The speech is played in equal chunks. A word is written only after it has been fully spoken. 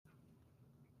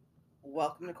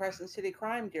Welcome to Crescent City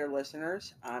Crime, dear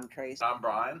listeners. I'm Trace. I'm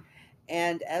Brian.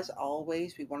 And as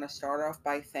always, we want to start off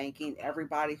by thanking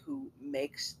everybody who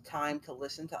makes time to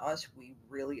listen to us. We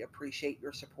really appreciate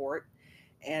your support.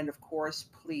 And of course,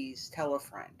 please tell a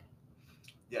friend.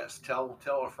 Yes, tell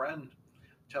a friend,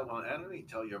 tell an enemy,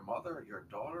 tell your mother, your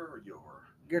daughter, your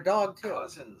Your dog, too.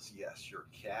 cousins, yes, your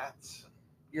cats.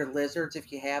 Your lizards,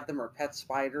 if you have them, or pet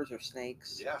spiders or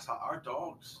snakes. Yes, our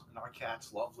dogs and our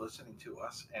cats love listening to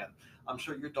us, and I'm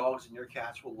sure your dogs and your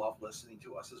cats will love listening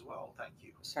to us as well. Thank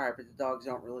you. Sorry, but the dogs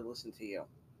don't really listen to you.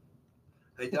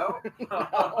 They don't?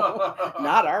 No,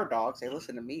 not our dogs. They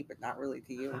listen to me, but not really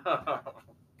to you.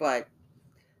 But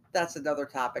that's another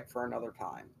topic for another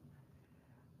time.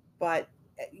 But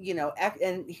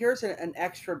and here's an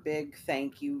extra big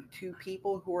thank you to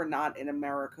people who are not in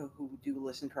America who do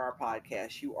listen to our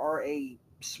podcast. You are a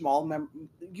small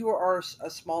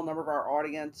number of our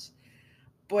audience,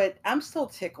 but I'm still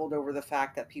tickled over the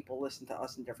fact that people listen to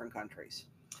us in different countries.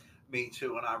 Me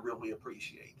too, and I really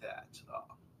appreciate that.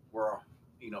 We're,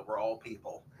 we're all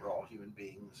people, we're all human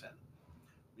beings, and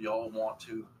we all want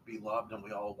to be loved, and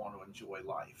we all want to enjoy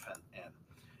life, and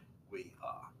we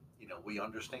we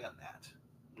understand that.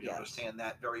 We Yes. understand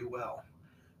that very well,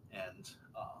 and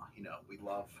we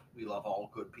love all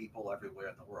good people everywhere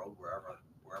in the world,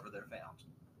 wherever they're found.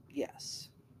 Yes.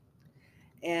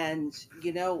 And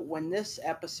when this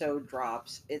episode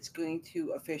drops, it's going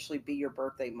to officially be your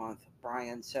birthday month,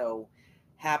 Brian. So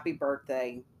happy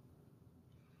birthday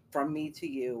from me to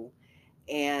you.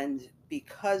 And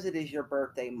because it is your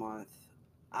birthday month,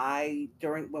 I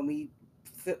during when we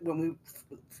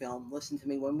film, listen to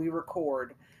me, when we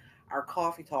record our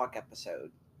coffee talk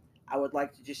episode, I would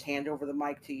like to just hand over the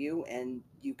mic to you, and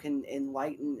you can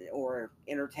enlighten or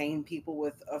entertain people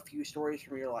with a few stories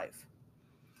from your life.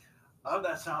 Oh,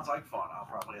 that sounds like fun. I'll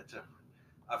probably have to.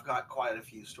 I've got quite a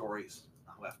few stories.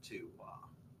 I'll have to.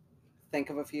 Think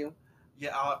of a few.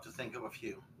 Yeah, I'll have to think of a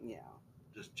few. Yeah.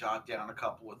 Just jot down a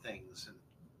couple of things, and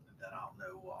then I'll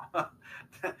know.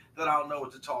 Then I'll know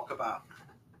what to talk about.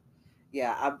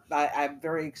 Yeah, I'm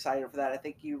very excited for that. I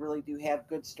think you really do have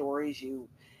good stories. You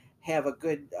have a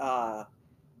good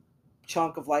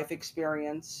chunk of life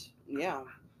experience. Yeah.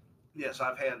 Yes,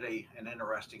 I've had an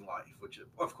interesting life, which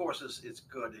of course is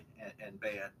good and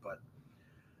bad, but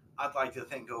I'd like to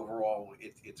think overall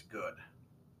it's good.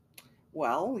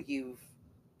 Well, you've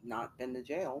not been to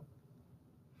jail.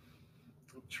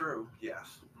 True.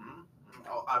 Yes.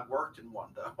 Oh, I've worked in one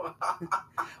though.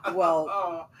 Well,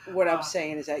 uh, what I'm uh,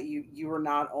 saying is that you were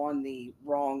not on the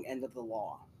wrong end of the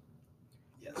law,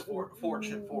 yes. which I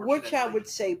Fortunately, would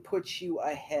say puts you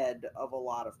ahead of a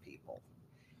lot of people.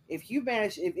 If you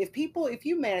manage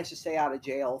to stay out of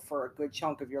jail for a good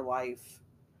chunk of your life,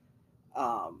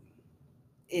 um,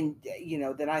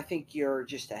 then I think you're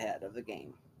just ahead of the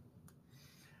game.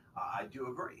 I do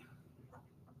agree.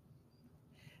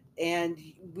 And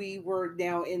we were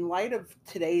now, in light of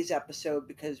today's episode,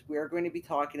 because we're going to be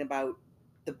talking about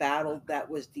the battle that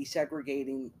was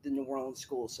desegregating the New Orleans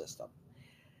school system.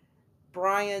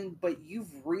 Brian, but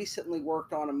you've recently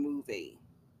worked on a movie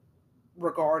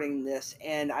regarding this,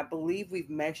 and I believe we've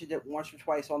mentioned it once or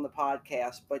twice on the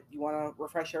podcast, but you want to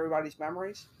refresh everybody's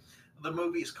memories? The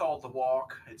movie's called The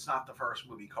Walk. It's not the first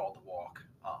movie called The Walk.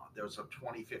 There was a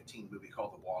 2015 movie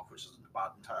called The Walk, which is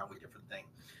about an entirely different thing.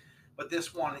 But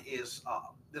this one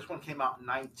came out in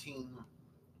Wait,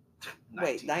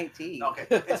 19. 19. Okay,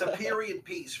 it's a period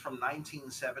piece from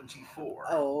 1974.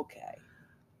 Oh, okay.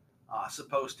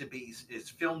 Supposed to be, it's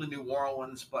filmed in New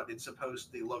Orleans, but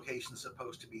the location's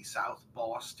supposed to be South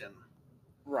Boston.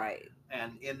 Right.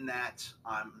 And in that,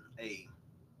 I'm a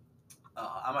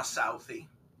Southie,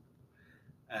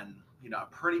 and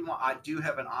pretty much I do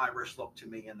have an Irish look to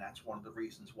me, and that's one of the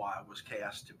reasons why I was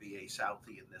cast to be a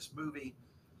Southie in this movie.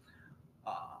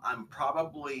 I'm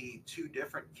probably two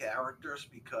different characters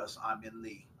because I'm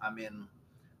in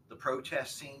the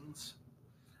protest scenes.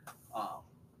 Um,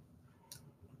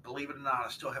 Believe it or not, I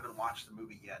still haven't watched the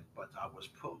movie yet, but I was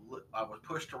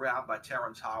pushed around by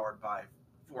Terrence Howard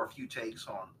for a few takes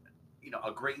on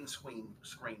a green screen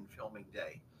filming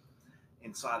day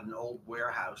inside an old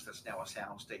warehouse that's now a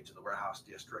soundstage in the warehouse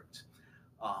district.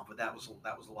 But that was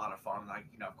a lot of fun,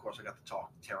 and of course, I got to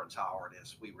talk to Terrence Howard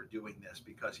as we were doing this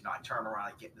because I turn around,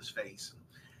 I get in his face, and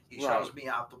he Right. shoves me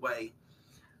out the way,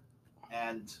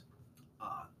 and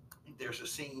uh, there's a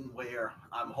scene where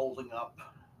I'm holding up.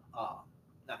 Uh,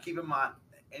 Now, keep in mind,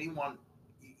 anyone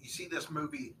you see this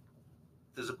movie,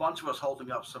 there's a bunch of us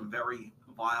holding up some very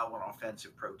vile and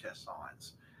offensive protest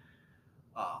signs.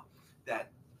 Uh,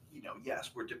 that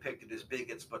yes, we're depicted as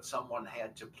bigots, but someone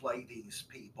had to play these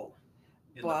people.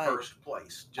 in the But first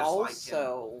place, just like in,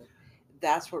 also,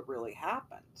 that's what really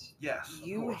happened. yes, of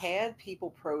You course. had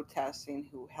people protesting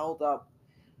who held up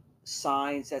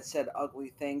signs that said ugly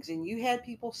things, and you had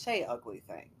people say ugly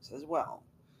things as well.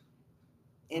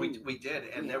 We, And we did,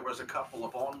 and yeah, there was a couple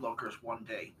of onlookers one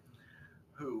day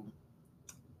who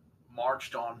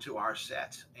marched onto our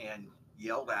set and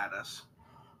yelled at us,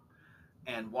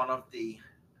 and one of the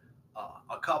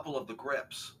a couple of the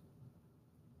grips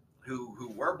who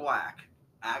were black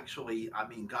actually, I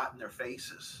mean, got in their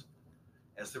faces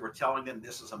as they were telling them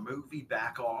this is a movie,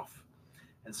 back off,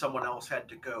 and someone else had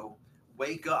to go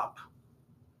wake up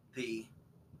the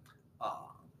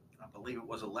I believe it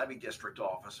was a levy district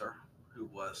officer who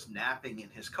was napping in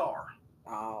his car,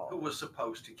 who oh, was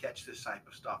supposed to catch this type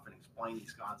of stuff and explain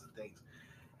these kinds of things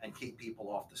and keep people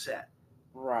off the set.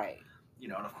 right.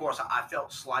 And of course, I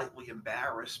felt slightly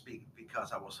embarrassed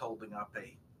because I was holding up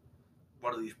a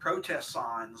one of these protest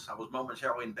signs. I was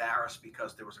momentarily embarrassed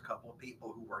because there was a couple of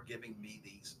people who were giving me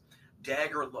these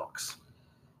dagger looks,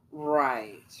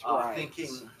 Right, right. thinking,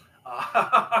 you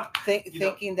know,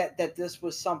 Thinking that this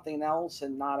was something else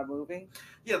and not a movie.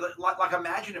 yeah, like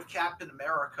imagine if Captain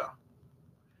America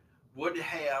would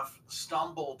have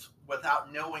stumbled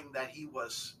without knowing that he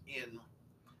was in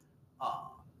uh,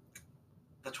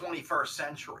 the 21st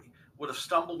century, would have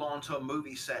stumbled onto a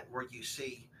movie set where you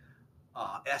see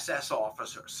SS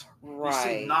officers, you see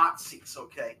Right. Nazis,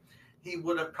 okay? He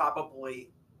would have probably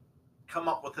come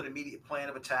up with an immediate plan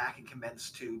of attack and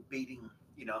commenced to beating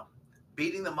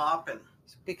them up and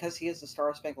Because he is the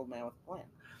Star Spangled Man with a plan.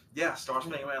 yeah, start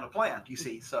spinning around a plan. You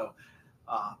see, so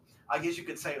uh, I guess you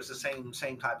could say it was the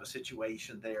same type of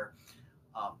situation there.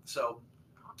 So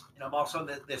I'm also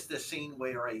in this scene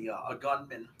where a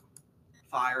gunman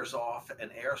fires off an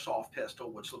airsoft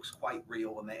pistol, which looks quite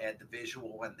real, and they add the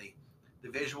visual and the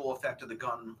visual effect of the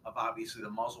gun, of obviously the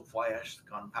muzzle flash, the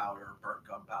gunpowder, burnt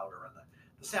gunpowder, and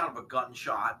the sound of a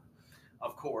gunshot,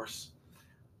 of course,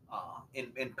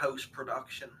 in post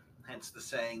production. Hence the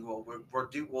saying, "Well,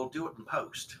 we'll do it in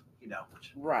post,"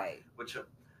 Right. which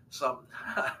some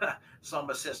some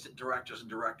assistant directors and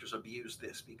directors abuse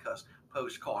this because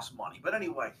post costs money. But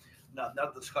anyway, not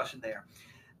the discussion there.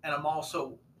 And I'm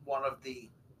also one of the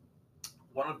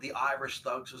one of the Irish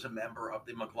thugs was a member of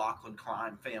the McLaughlin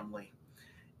crime family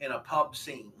in a pub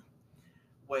scene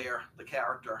where the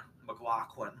character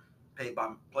McLaughlin, played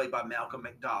by Malcolm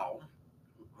McDowell,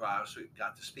 who I also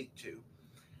got to speak to,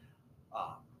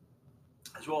 uh,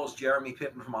 as well as Jeremy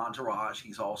Piven from Entourage.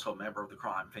 He's also a member of the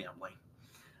crime family.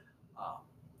 Um,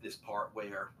 this part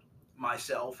where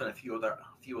myself and a few other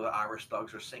Irish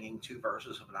thugs are singing two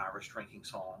verses of an Irish drinking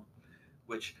song,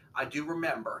 which I do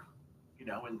remember,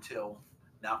 until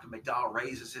Malcolm McDowell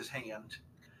raises his hand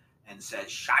and says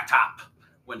 "shut up"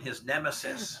 when his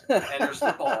nemesis enters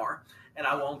the bar. And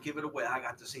I won't give it away. I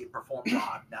got to see it performed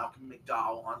live. Malcolm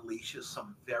McDowell unleashes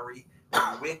some very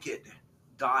wicked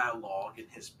dialogue in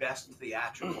his best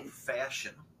theatrical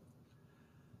fashion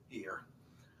here.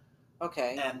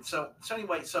 Okay. And so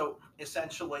so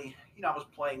essentially, I was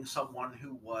playing someone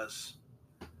who was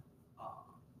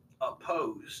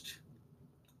opposed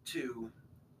to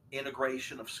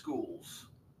integration of schools,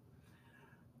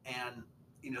 and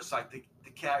it's like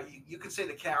you could say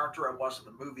the character I was in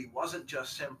the movie wasn't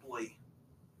just simply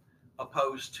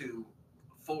opposed to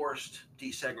forced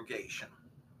desegregation,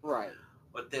 Right.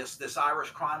 but this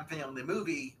Irish crime family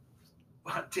movie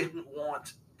didn't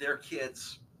want their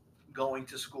kids going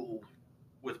to school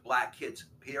with black kids,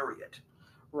 period.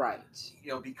 Right.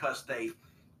 Because they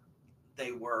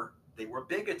were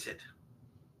bigoted.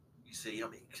 You see, I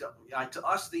mean, to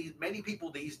us, these many people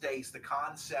these days, the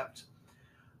concept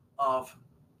of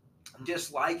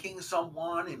disliking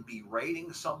someone and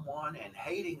berating someone and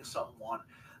hating someone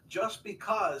just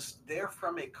because they're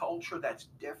from a culture that's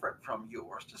different from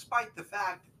yours, despite the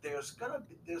fact that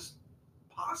there's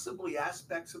possibly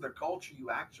aspects of their culture you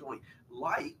actually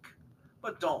like,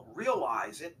 but don't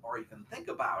realize it or even think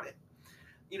about it.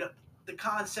 You know, the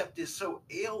concept is so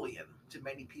alien to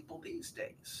many people these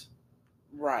days,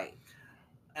 Right.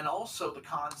 and also the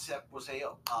concept was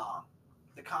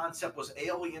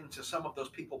alien to some of those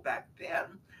people back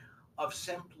then of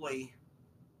simply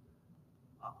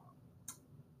uh,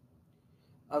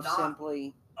 Of not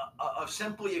simply. of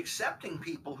simply accepting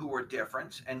people who are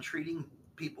different and treating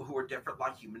people who are different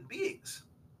like human beings.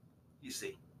 You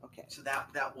see, Okay. so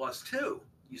that was too.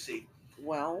 You see,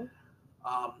 Well.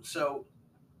 so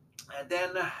and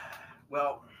then,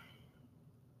 well,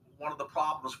 one of the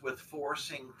problems with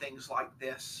forcing things like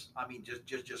this, I mean,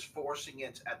 just forcing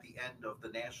it at the end of the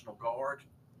National Guard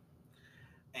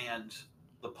and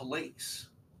the police,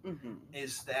 Hmm.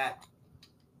 is that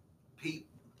pe-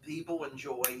 people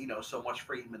enjoy, so much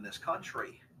freedom in this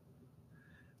country.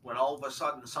 When all of a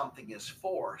sudden something is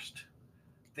forced,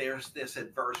 there's this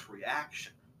adverse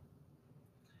reaction.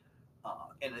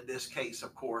 And in this case,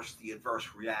 of course, the adverse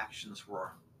reactions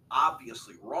were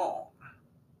obviously wrong,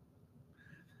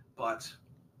 but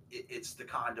it's the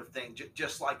kind of thing,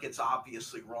 just like it's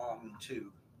obviously wrong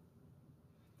to,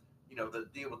 the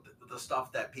deal with the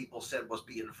stuff that people said was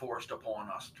being forced upon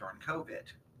us during COVID.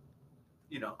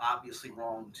 Obviously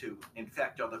wrong to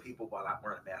infect other people while not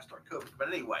wearing a mask during COVID. But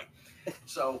anyway,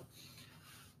 so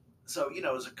it's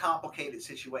a complicated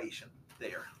situation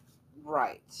there.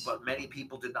 Right. But many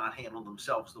people did not handle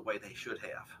themselves the way they should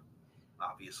have,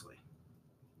 obviously.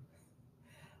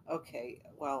 Okay.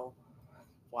 Well,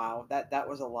 wow. That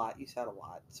was a lot. You said a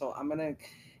lot. So I'm gonna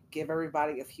give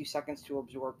everybody a few seconds to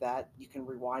absorb that. You can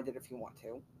rewind it if you want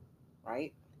to.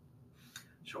 Right.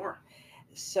 Sure.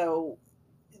 So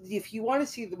if you want to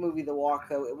see the movie The Walk,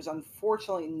 though, it was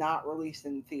unfortunately not released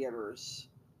in theaters.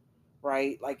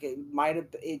 Right. Like it might have.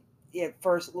 At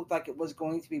first it looked like it was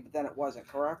going to be, but then it wasn't.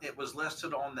 Correct. It was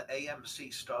listed on the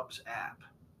AMC Stubbs app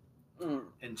Mm.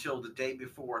 until the day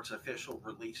before its official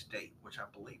release date, which I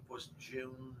believe was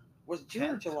June Was it June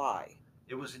or 10th. July?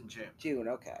 It was in June. June.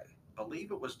 Okay. I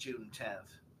believe it was June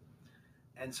 10th.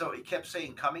 And so it kept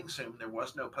saying coming soon. There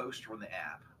was no poster on the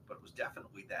app, but it was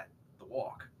definitely The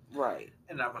Walk. Right.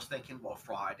 And I was thinking, well,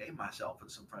 Friday, myself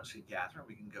and some friends can gather,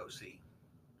 we can go see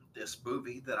this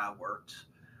movie that I worked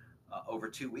over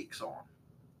 2 weeks on.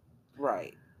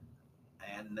 Right.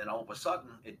 And then all of a sudden,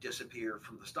 it disappeared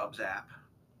from the Stubbs app,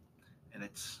 and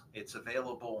it's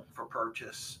available for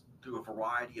purchase through a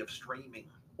variety of streaming.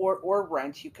 Or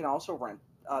rent. You can also rent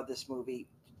this movie.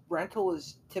 Rental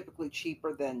is typically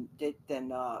cheaper than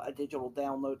a digital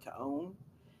download to own,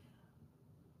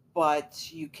 but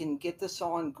you can get this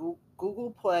on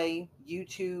Google Play,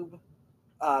 YouTube,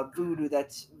 Vudu.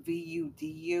 That's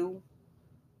VUDU.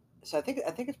 So I think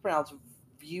it's pronounced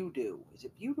Vudu. Is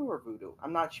it Vudu or Voodoo?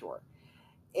 I'm not sure.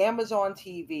 Amazon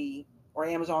TV or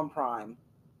Amazon Prime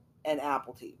and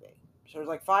Apple TV. So there's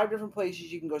like 5 different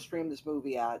places you can go stream this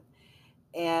movie at.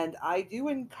 And I do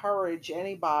encourage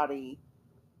anybody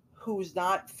who's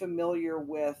not familiar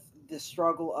with the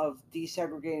struggle of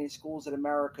desegregating schools in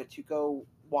America to go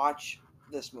watch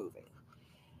this movie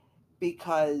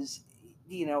because,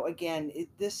 again,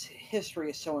 this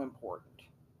history is so important.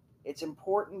 It's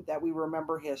important that we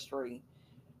remember history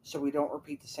so we don't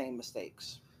repeat the same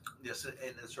mistakes. Yes, and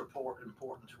it's important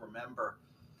to remember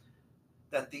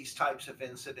that these types of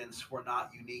incidents were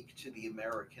not unique to the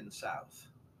American South.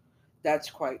 That's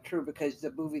quite true because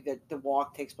the movie that The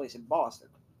Walk takes place in Boston.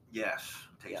 Yes,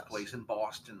 it takes Yes. place in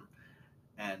Boston,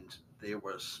 and there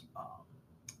was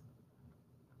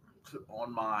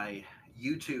on my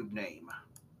YouTube name,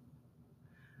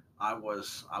 I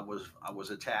was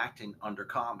attacked in under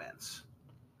comments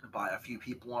by a few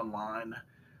people online.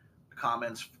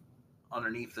 Comments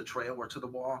underneath the trailer to The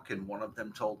Walk, and one of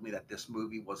them told me that this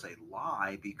movie was a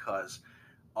lie because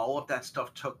all of that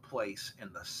stuff took place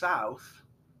in the South,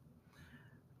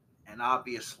 and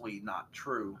obviously not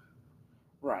true.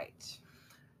 Right.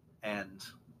 And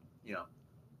you know,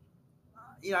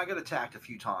 I got attacked a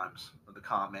few times in the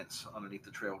comments underneath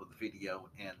the trailer to the video,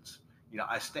 and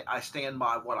I stand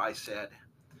by what I said,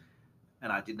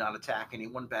 and I did not attack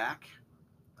anyone back.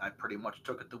 I pretty much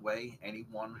took it the way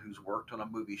anyone who's worked on a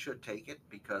movie should take it,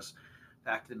 because the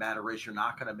fact of the matter is you're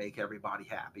not going to make everybody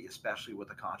happy, especially with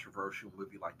a controversial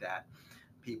movie like that.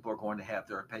 People are going to have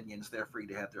their opinions. They're free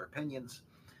to have their opinions.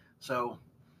 So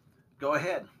go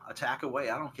ahead, attack away.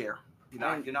 I don't care. You're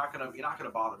not gonna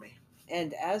bother me.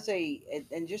 And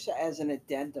just as an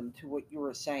addendum to what you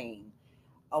were saying,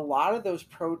 a lot of those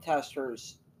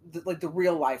protesters, like the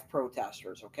real life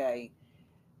protesters, okay,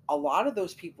 a lot of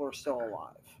those people are still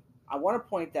alive. I want to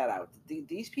point that out.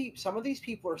 These people, some of these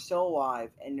people are still alive,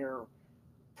 and they're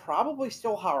probably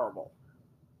still horrible.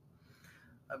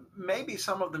 Maybe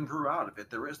some of them grew out of it.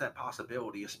 There is that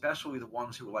possibility, especially the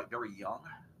ones who were like very young.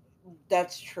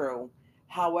 That's true.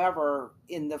 However,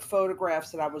 in the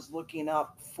photographs that I was looking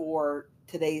up for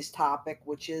today's topic,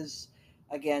 which is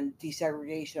again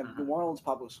desegregation of New Mm-hmm. Orleans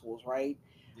public schools, right?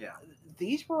 Yeah.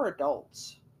 These were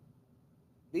adults.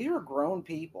 These were grown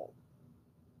people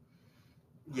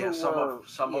Yeah. who were,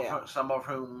 yeah, Some of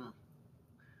whom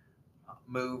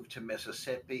moved to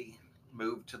Mississippi,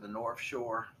 moved to the North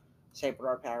Shore, St.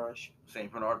 Bernard Parish,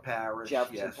 St. Bernard Parish.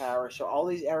 Jefferson Yes. Parish, so all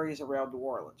these areas around New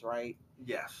Orleans, right?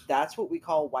 Yes. That's what we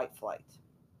call white flight.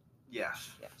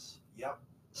 Yes. Yes. Yep.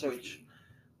 So Which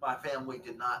my family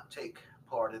did not take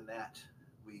part in that.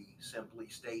 We simply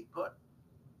stayed put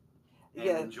and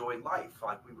yeah, enjoyed life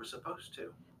like we were supposed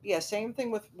to. Yeah, same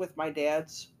thing with my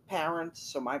dad's parents.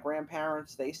 So my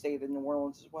grandparents, they stayed in New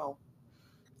Orleans as well.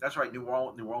 That's right, New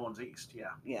Orleans East.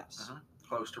 Yeah, Yes, hmm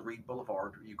close to Reed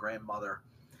Boulevard. Your grandmother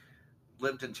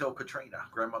lived until Katrina.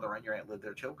 Grandmother and your aunt lived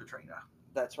there till Katrina.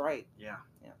 that's right. Yeah,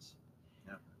 Yes.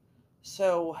 yeah.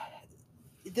 So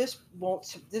this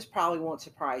probably won't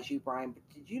surprise you, Brian, but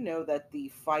did you know that the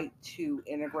fight to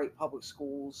integrate public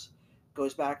schools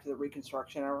goes back to the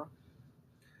Reconstruction era?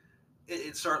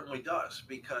 It certainly does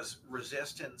because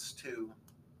resistance to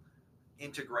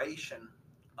integration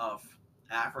of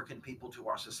African people to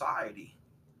our society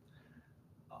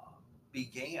uh,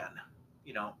 began,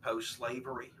 post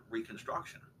slavery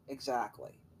Reconstruction.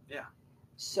 Exactly. Yeah.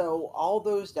 So all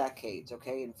those decades,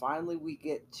 okay, and finally we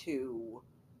get to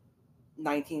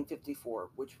 1954,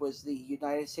 which was the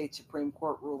United States Supreme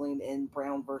Court ruling in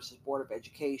Brown versus Board of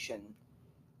Education,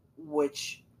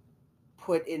 which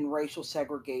put in racial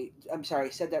segregate. I'm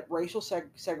sorry, said that racial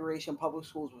segregation in public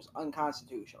schools was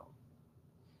unconstitutional.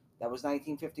 That was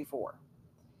 1954.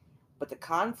 But the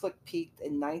conflict peaked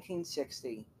in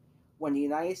 1960 when the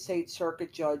United States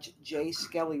Circuit Judge J.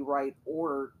 Skelly Wright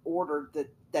ordered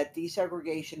that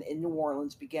desegregation in New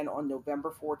Orleans began on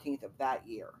November 14th of that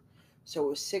year. So it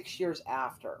was 6 years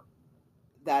after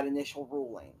that initial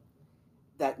ruling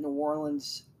that New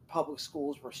Orleans public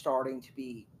schools were starting to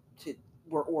be to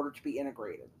were ordered to be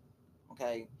integrated.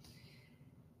 Okay,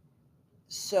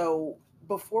 so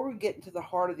before we get into the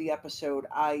heart of the episode,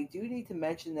 I do need to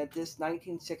mention that this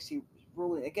 1960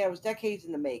 ruling, again, was decades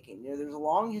in the making. There's a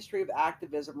long history of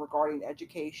activism regarding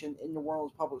education in New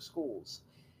Orleans public schools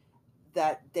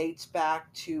that dates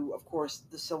back to, of course,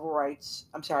 the civil rights.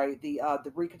 I'm sorry, the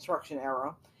Reconstruction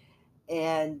era,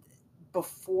 and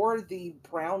before the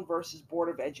Brown versus Board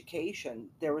of Education,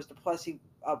 there was the Plessy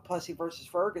versus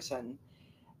Ferguson,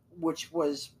 which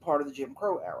was part of the Jim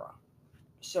Crow era.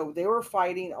 So they were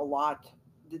fighting a lot.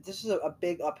 This is a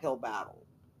big uphill battle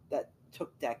that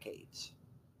took decades.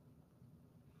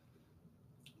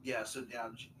 Yes,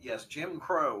 Jim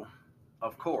Crow,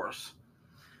 of course,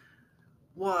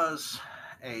 was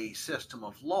a system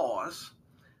of laws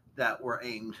that were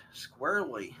aimed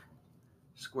squarely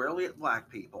at black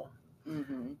people,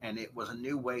 Hmm. and it was a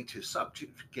new way to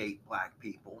subjugate black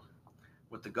people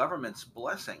with the government's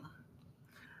blessing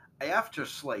after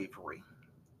slavery.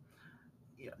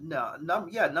 Yeah, no,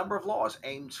 yeah, a number of laws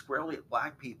aimed squarely at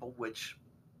black people, which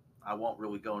I won't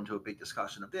really go into a big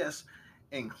discussion of this.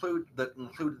 Included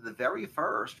the very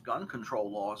first gun control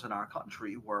laws in our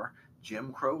country were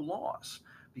Jim Crow laws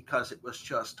because it was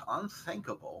just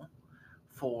unthinkable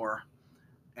for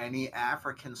any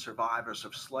African survivors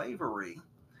of slavery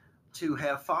to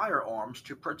have firearms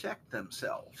to protect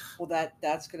themselves. Well,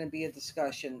 that's going to be a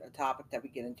discussion, a topic that we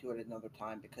get into at another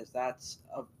time because that's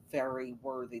a very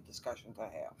worthy discussion to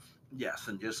have. Yes,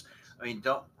 and just I mean,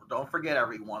 don't forget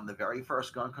everyone. The very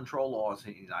first gun control laws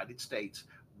in the United States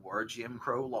were Jim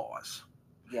Crow laws,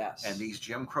 and Yes, these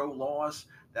Jim Crow laws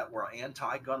that were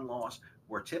anti-gun laws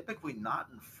were typically not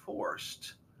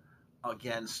enforced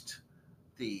against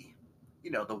the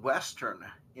the Western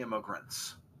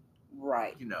immigrants,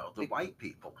 right. the Be- white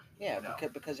people. yeah, you know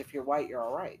because if you're white, you're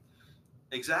all right.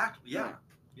 exactly. Yeah,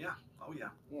 Yeah, yeah, oh yeah.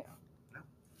 yeah. Yeah.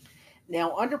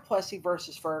 Now, under Plessy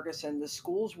versus Ferguson, the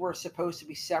schools were supposed to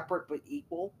be separate but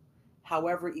equal.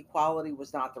 However, equality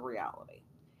was not the reality.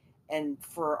 And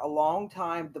for a long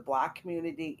time, the black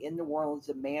community in New Orleans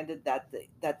demanded that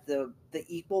the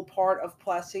equal part of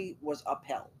Plessy was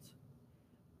upheld.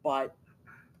 But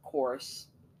of course,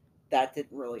 that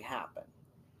didn't really happen.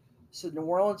 So New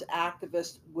Orleans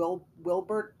activist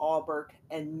Wilbert Aubert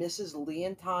and Mrs.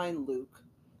 Leontine Luke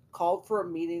called for a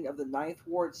meeting of the Ninth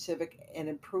Ward Civic and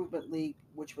Improvement League,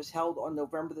 which was held on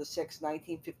November the 6th,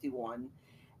 1951,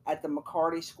 at the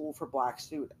McCarty School for Black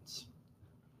Students.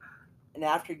 And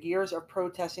after years of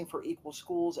protesting for equal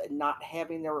schools and not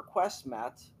having their requests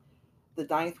met, the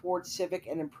Ninth Ward Civic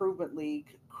and Improvement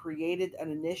League created an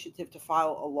initiative to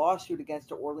file a lawsuit against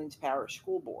the Orleans Parish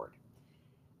School Board.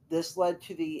 This led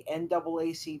to the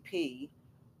NAACP,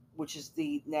 which is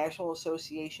the National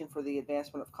Association for the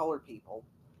Advancement of Colored People,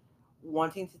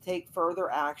 wanting to take further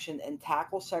action and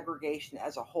tackle segregation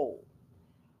as a whole.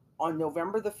 On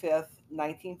November the 5th,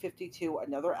 1952,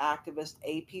 another activist,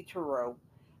 A.P. Tureau,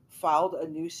 filed a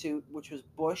new suit, which was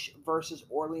Bush versus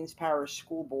Orleans Parish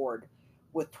School Board,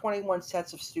 with 21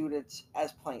 sets of students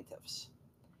as plaintiffs.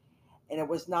 And it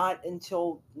was not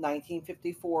until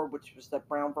 1954, which was the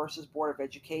Brown versus Board of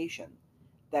Education,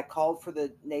 that called for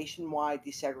the nationwide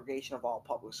desegregation of all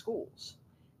public schools.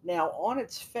 Now, on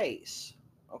its face,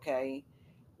 okay,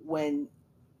 when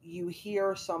you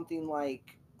hear something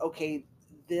like, okay,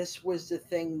 this was the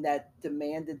thing that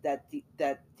demanded that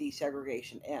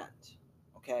desegregation end.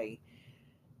 Okay,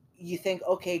 you think,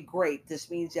 okay, great, this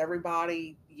means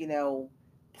everybody,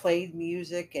 played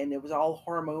music and it was all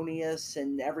harmonious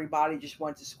and everybody just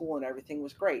went to school and everything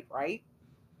was great, right?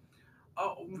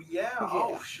 Oh yeah. Yeah.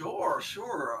 Oh sure,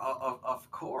 sure. Of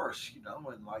course,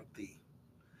 and like the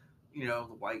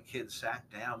white kids sat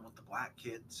down with the black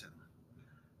kids and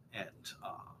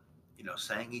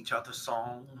sang each other's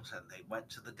songs, and they went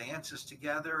to the dances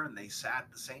together, and they sat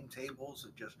at the same tables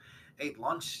and just ate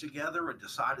lunch together and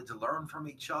decided to learn from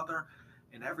each other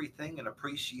and everything and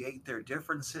appreciate their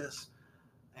differences.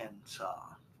 And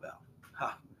well,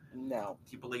 huh, No,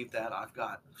 do you believe that I've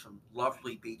got some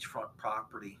lovely beachfront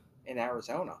property? in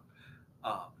Arizona,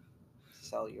 Um, to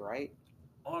sell you, right?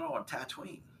 oh no, in Tatooine.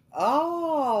 In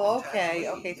Oh, okay,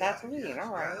 Tatooine, okay, yeah, Tatooine. yes,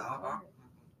 All yeah. right, all right.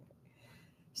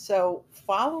 So,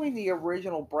 following the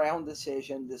original Brown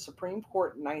decision, the Supreme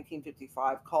Court in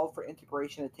 1955 called for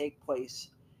integration to take place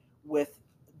with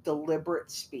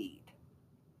deliberate speed,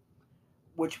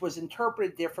 which was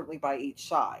interpreted differently by each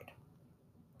side.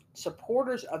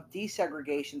 Supporters of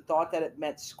desegregation thought that it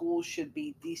meant schools should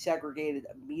be desegregated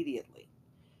immediately,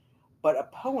 but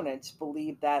opponents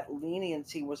believed that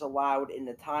leniency was allowed in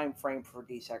the time frame for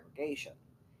desegregation,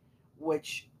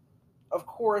 which, of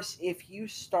course, if you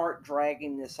start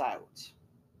dragging this out,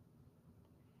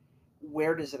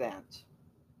 where does it end?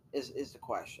 Is the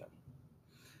question.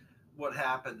 What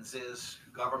happens is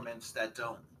governments that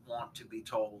don't want to be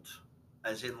told,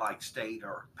 as in like state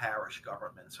or parish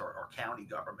governments or county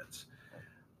governments,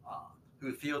 uh,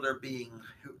 who feel they're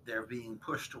being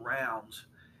pushed around,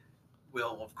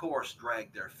 will of course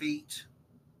drag their feet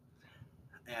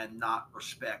and not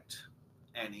respect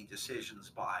any decisions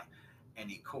by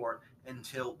any court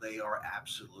until they are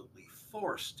absolutely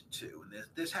forced to. And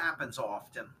this happens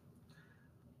often.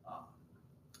 Uh,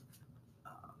 uh,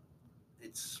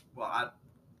 it's well,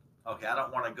 okay, I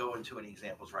don't want to go into any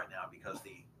examples right now because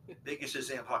the biggest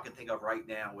example I can think of right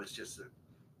now was just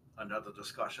another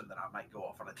discussion that I might go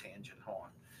off on a tangent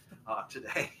on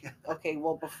today. Okay,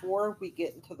 well, before we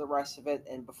get into the rest of it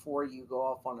and before you go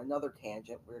off on another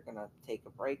tangent, we're going to take a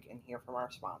break and hear from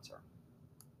our sponsor.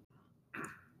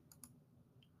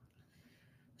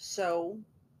 So,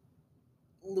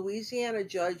 Louisiana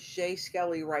Judge J.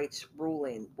 Skelly Wright's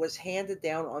ruling was handed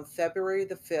down on February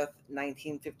the 5th,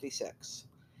 1956.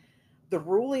 The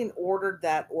ruling ordered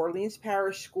that Orleans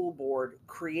Parish School Board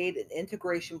create an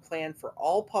integration plan for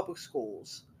all public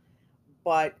schools,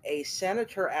 but a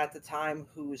senator at the time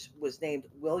who was named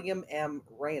William M.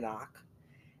 Raynock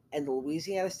and the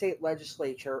Louisiana State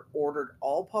Legislature ordered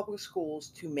all public schools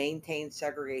to maintain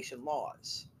segregation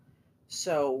laws.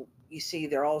 So you see,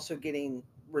 they're also getting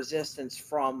resistance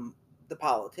from the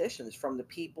politicians, from the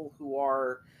people who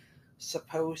are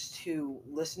supposed to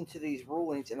listen to these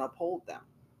rulings and uphold them.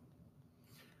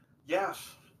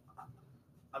 Yes,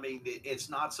 I mean it's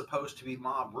not supposed to be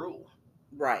mob rule.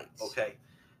 Right. Okay,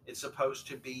 it's supposed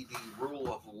to be the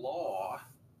rule of law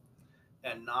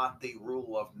and not the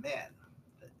rule of men,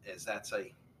 as that's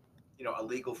a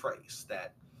legal phrase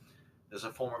that there's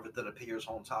a form of it that appears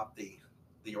on top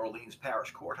the Orleans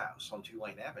Parish Courthouse on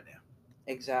Tulane Avenue.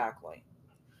 Exactly.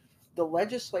 The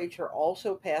legislature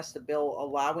also passed a bill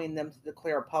allowing them to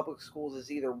declare public schools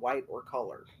as either white or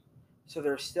colored. So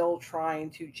they're still trying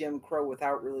to Jim Crow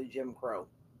without really Jim Crow.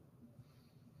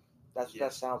 That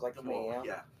Yes, sounds like to me, well,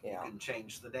 yeah. yeah, you Yeah. can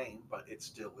change the name, but it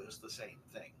still is the same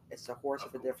thing, It's a horse of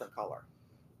of a course. different color.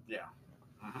 Yeah,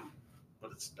 hmm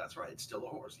but that's right. It's still a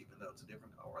horse, even though it's a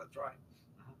different color. That's right.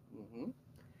 Hmm. Hmm.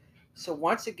 So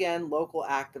once again, local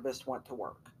activists went to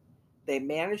work. They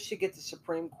managed to get the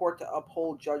Supreme Court to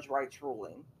uphold Judge Wright's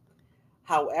ruling.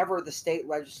 However, the state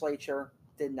legislature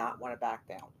did not want to back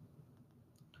down.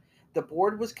 The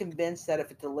board was convinced that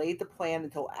if it delayed the plan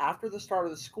until after the start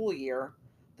of the school year,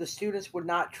 the students would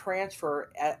not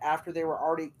transfer after they were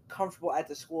already comfortable at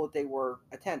the school that they were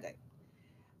attending.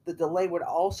 The delay would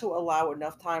also allow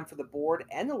enough time for the board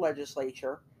and the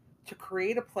legislature to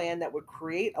create a plan that would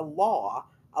create a law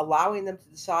allowing them to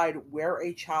decide where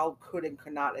a child could and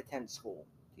could not attend school.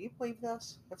 Do you believe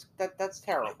this? That's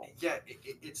terrible. Yeah,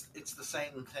 it's the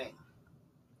same thing.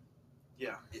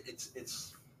 Yeah,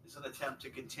 it's an attempt to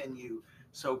continue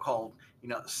so-called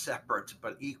separate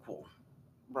but equal.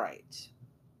 Right.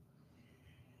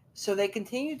 So they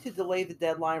continued to delay the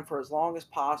deadline for as long as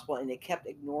possible and they kept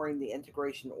ignoring the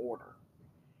integration order.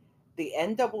 The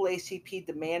NAACP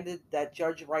demanded that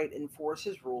Judge Wright enforce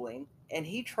his ruling, and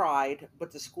he tried,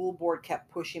 but the school board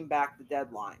kept pushing back the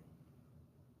deadline.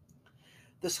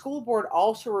 The school board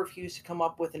also refused to come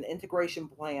up with an integration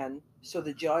plan, so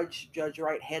Judge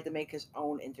Wright, had to make his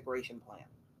own integration plan.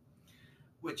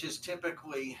 which is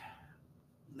typically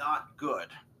not good.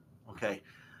 Okay,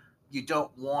 you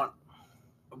don't want.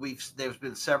 We've There's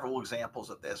been several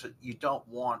examples of this. You don't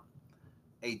want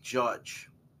a judge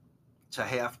to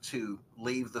have to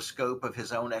leave the scope of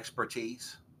his own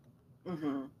expertise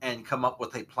Mm-hmm. and come up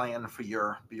with a plan for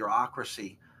your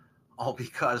bureaucracy, all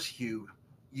because you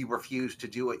refuse to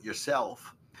do it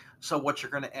yourself. So what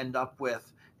you're going to end up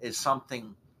with is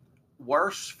something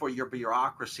worse for your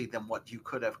bureaucracy than what you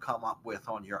could have come up with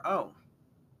on your own.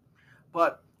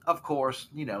 But of course,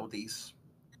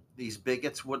 these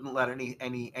bigots wouldn't let any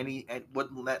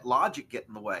wouldn't let logic get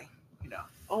in the way. You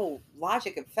Oh,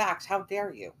 logic and facts! How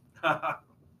dare you? know.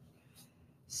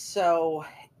 So,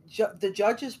 the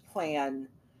judge's plan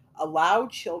allowed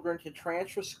children to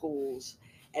transfer schools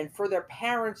and for their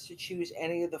parents to choose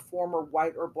any of the former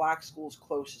white or black schools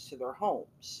closest to their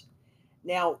homes.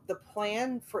 Now, the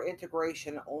plan for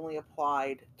integration only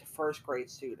applied to first grade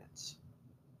students.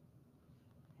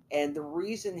 And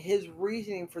his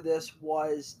reasoning for this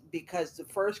was because the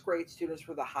first grade students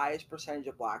were the highest percentage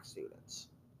of black students.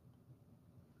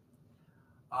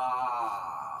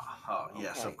 Oh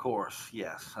yes, of Okay. course,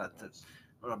 yes. That's Yes.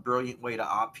 a brilliant way to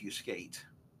obfuscate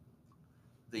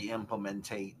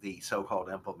the so-called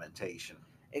implementation.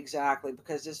 Exactly,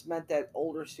 because this meant that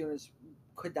older students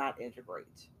could not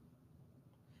integrate.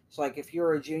 So, like, if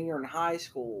you're a junior in high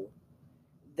school,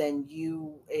 then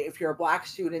if you're a black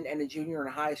student and a junior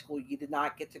in high school, you did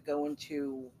not get to go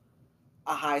into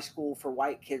a high school for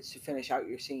white kids to finish out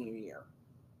your senior year,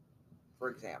 for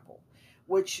example.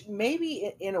 Which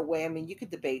maybe, in a way, I mean, you could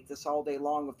debate this all day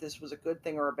long if this was a good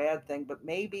thing or a bad thing, but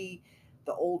maybe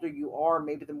the older you are,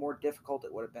 maybe the more difficult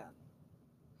it would have been.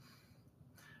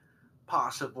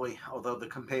 Possibly, although the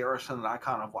comparison that I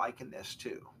kind of like in this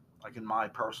too, like in my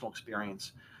personal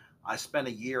experience, I spent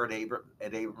a year at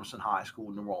Abramson High School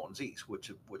in New Orleans East,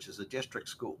 which is a district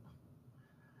school.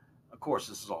 Of course,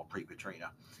 this is all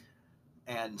pre-Katrina,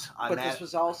 and I'm But this at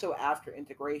was also after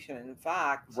integration. And in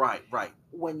fact, right, right.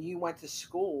 when you went to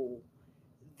school,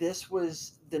 this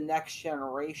was the next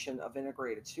generation of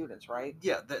integrated students, right?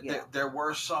 Yeah, Yeah. there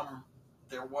was some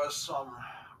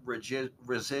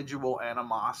residual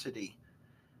animosity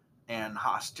and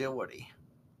hostility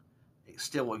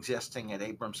still existing at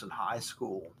Abramson High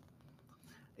School,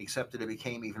 except that it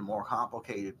became even more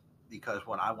complicated because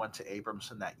when I went to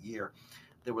Abramson that year,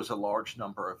 there was a large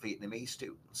number of Vietnamese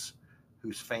students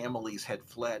whose families had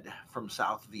fled from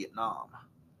South Vietnam.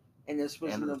 And this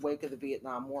was in And the wake of the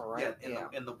Vietnam War, yeah, right? Yeah.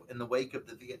 in the wake of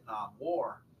the Vietnam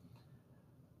War,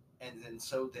 and then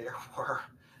so there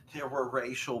were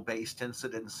racial based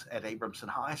incidents at Abramson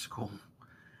High School,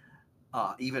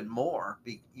 even more,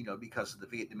 because of the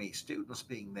Vietnamese students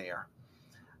being there,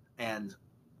 and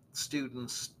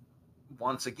students,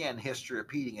 once again, history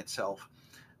repeating itself,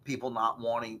 people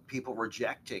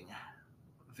rejecting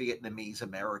Vietnamese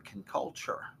American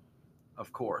culture,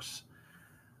 of course.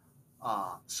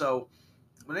 So,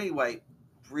 but anyway,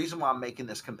 the reason why I'm making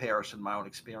this comparison, my own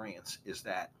experience, is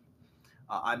that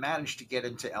I managed to get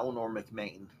into Eleanor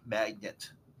McMain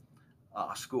Magnet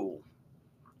School,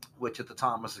 which at the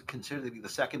time was considered to be the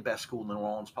second best school in the New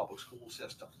Orleans public school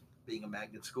system, being a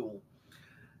magnet school.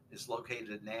 Is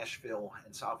located in Nashville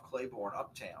and South Claiborne,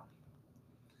 Uptown.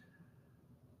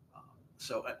 Uh,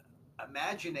 so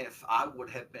imagine if I would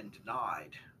have been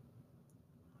denied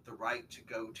the right to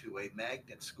go to a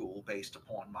magnet school based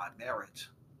upon my merit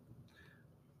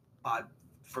by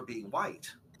for being white.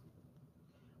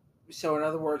 So in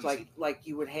other words, You see, like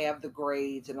you would have the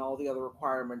grades and all the other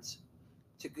requirements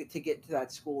to get to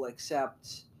that school,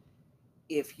 except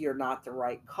if you're not the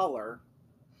right color,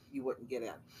 you wouldn't get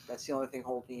in. That's the only thing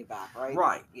holding you back, right?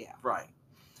 right, Yeah. right,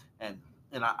 and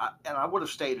I would have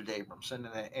stayed at Abramson,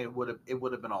 and it would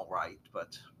have been all right.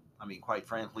 But I mean, quite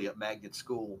frankly, a magnet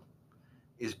school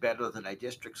is better than a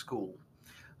district school.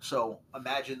 So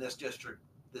imagine this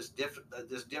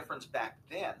difference back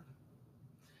then.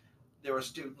 There were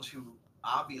students who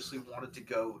obviously wanted to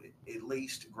go at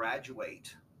least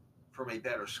graduate from a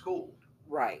better school,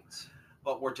 Right.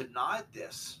 but were denied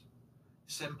this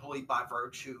simply by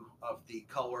virtue of the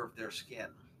color of their skin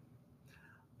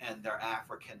and their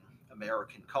African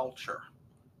American culture.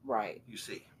 Right. You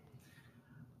see,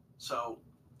 so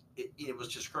it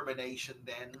was discrimination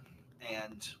then,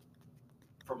 and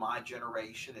for my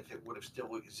generation, if it would have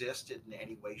still existed in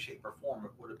any way, shape, or form,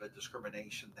 it would have been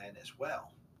discrimination then as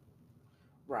well.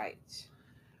 Right.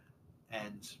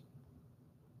 And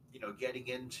getting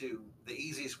into the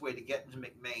easiest way to get into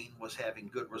McMain was having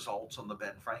good results on the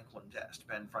Ben Franklin test.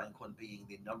 Ben Franklin being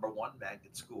the number one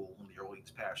magnet school in the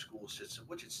Orleans Parish school system,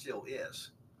 which it still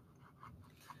is.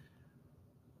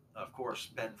 Of course,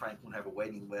 Ben Franklin have a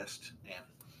waiting list, and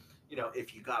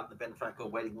if you got on the Ben Franklin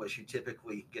waiting list, you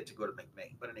typically get to go to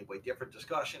McMain. But anyway, different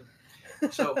discussion.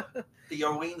 So, the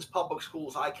Orleans public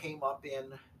schools I came up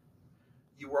in,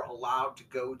 you were allowed to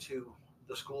go to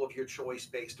the school of your choice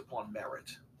based upon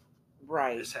merit,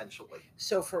 Right. essentially.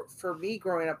 So for me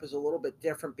growing up is a little bit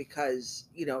different because,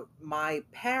 my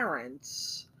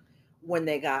parents when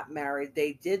they got married,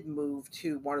 they did move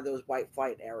to one of those white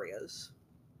flight areas.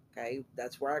 Okay?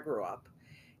 That's where I grew up.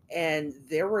 And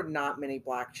there were not many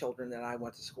black children that I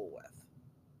went to school with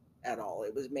at all.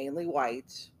 It was mainly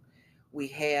white. We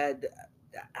had,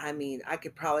 I mean, I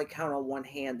could probably count on one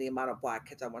hand the amount of black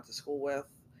kids I went to school with.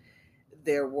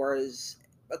 There was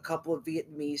a couple of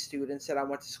Vietnamese students that I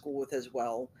went to school with as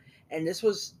well. And this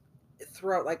was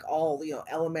throughout like all,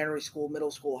 elementary school,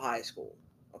 middle school, high school.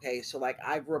 Okay. So like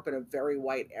I grew up in a very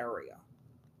white area.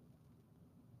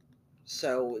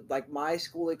 So like my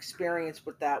school experience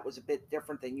with that was a bit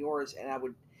different than yours.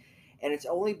 And it's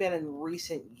only been in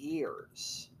recent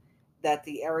years that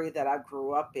the area that I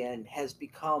grew up in has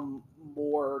become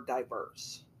more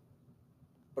diverse,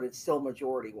 but it's still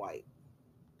majority white.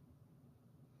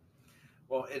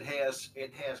 Well, it has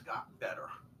gotten better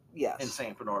in Yes,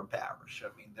 St. Bernard Parish.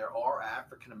 I mean, there are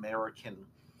African American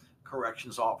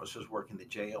corrections officers working the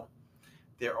jail.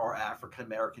 There are African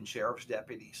American sheriff's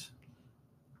deputies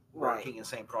right. working in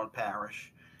St. Bernard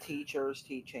Parish. Teachers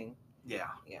teaching. Yeah,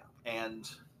 Yeah, and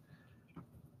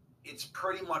it's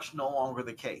pretty much no longer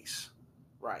the case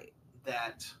right.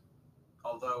 that,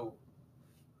 although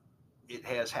it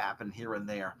has happened here and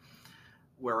there,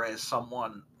 whereas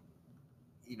someone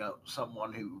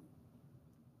who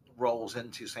rolls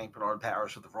into St. Bernard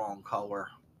Parish with the wrong color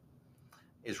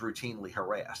is routinely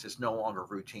harassed. It's no longer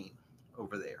routine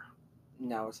over there.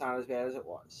 No, it's not as bad as it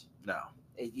was. No.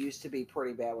 It used to be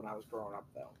pretty bad when I was growing up,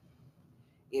 though.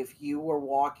 If you were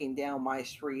walking down my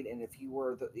street and if you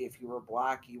were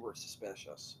black, you were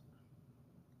suspicious.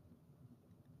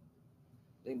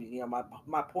 I mean,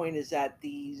 my point is that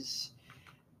these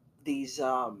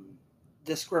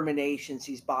discriminations,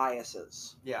 these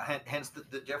biases. Yeah, hence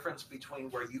the difference between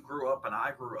where you grew up and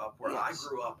I grew up. Where I Yes,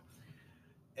 grew up,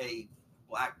 a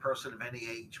black person of any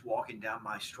age walking down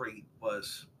my street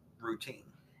was routine.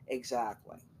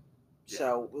 exactly. Yeah.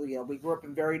 So we grew up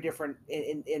in very different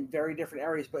in very different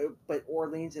areas, but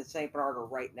Orleans and Saint Bernard are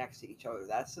right next to each other.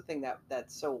 That's the thing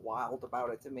that's so wild about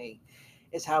it to me,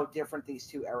 is how different these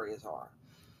two areas are.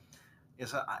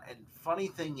 And funny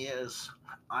thing is,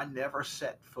 I never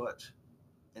set foot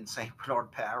in St.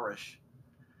 Bernard Parish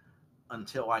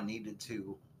until I needed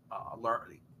to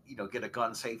learn, get a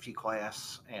gun safety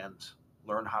class and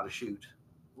learn how to shoot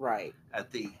Right.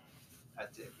 at the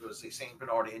it was the St.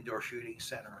 Bernard Indoor Shooting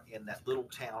Center in that little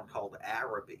town called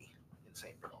Araby in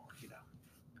St. Bernard.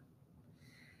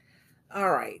 All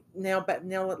right. Now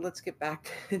let's get back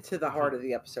to the heart of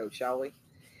the episode, shall we?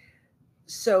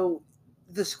 So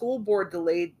the school board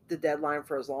delayed the deadline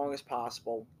for as long as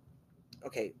possible.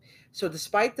 Okay. So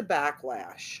despite the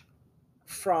backlash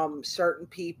from certain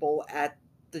people at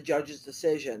the judge's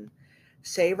decision,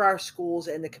 Save Our Schools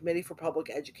and the Committee for Public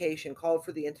Education called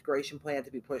for the integration plan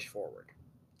to be pushed forward.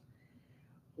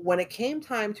 When it came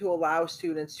time to allow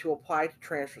students to apply to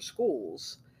transfer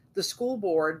schools, the school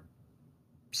board,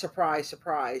 surprise,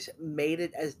 surprise, made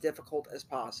it as difficult as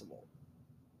possible.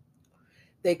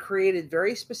 They created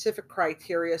very specific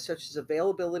criteria such as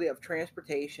availability of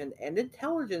transportation and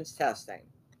intelligence testing.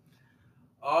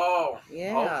 Oh,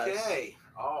 Yes. okay.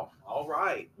 Oh, all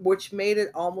right. Which made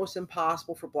it almost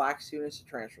impossible for black students to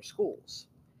transfer schools.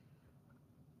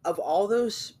 Of all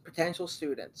those potential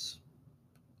students,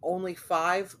 only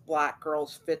 5 black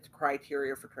girls fit the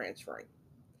criteria for transferring.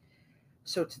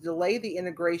 So, to delay the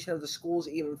integration of the schools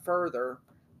even further,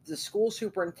 the school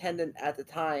superintendent at the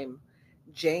time,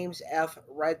 James F.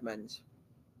 Redmond,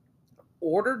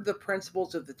 ordered the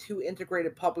principals of the two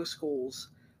integrated public schools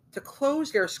to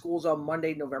close their schools on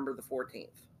Monday, November the 14th.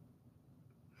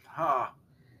 Huh.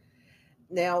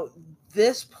 Now,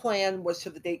 this plan was so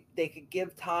that they could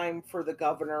give time for the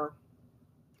governor,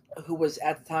 who was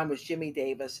at the time was Jimmy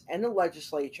Davis, and the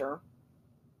legislature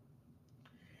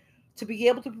to be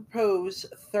able to propose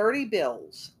 30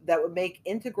 bills that would make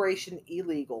integration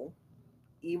illegal,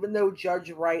 even though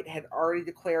Judge Wright had already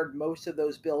declared most of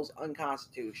those bills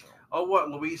unconstitutional. Oh, what?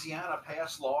 Louisiana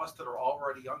passed laws that are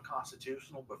already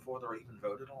unconstitutional before they're even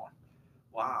voted on.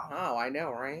 Wow. Oh, I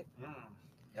know, right? Hmm.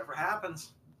 Never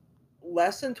happens.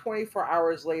 Less than 24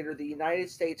 hours later, the United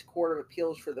States Court of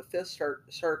Appeals for the Fifth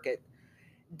Circuit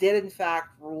did, in fact,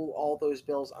 rule all those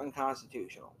bills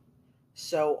unconstitutional.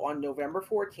 So on November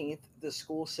 14th, the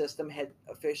school system had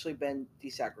officially been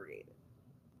desegregated.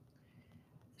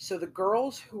 So the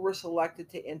girls who were selected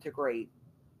to integrate,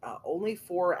 only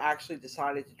four actually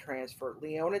decided to transfer.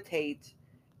 Leona Tate,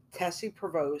 Tessie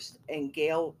Provost, and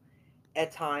Gail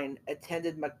Etine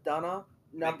attended McDonough.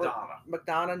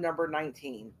 McDonough number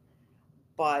 19,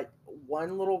 but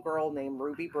one little girl named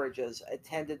Ruby Bridges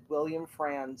attended William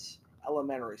Franz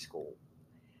Elementary School.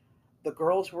 The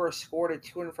girls were escorted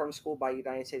to and from school by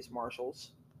United States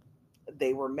Marshals.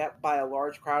 They were met by a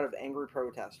large crowd of angry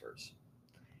protesters.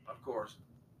 Of course.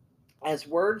 As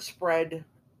word spread,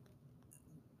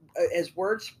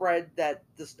 that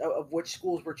this, of which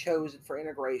schools were chosen for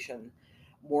integration,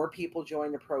 more people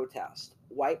joined the protest.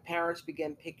 White parents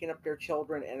began picking up their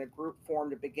children, and a group formed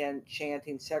to begin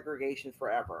chanting "segregation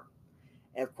forever."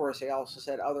 And of course, they also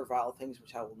said other vile things,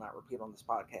 which I will not repeat on this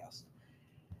podcast.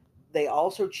 They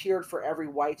also cheered for every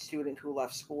white student who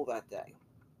left school that day.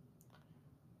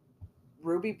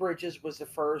 Ruby Bridges was the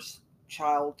first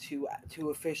child to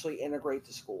officially integrate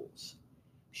the schools.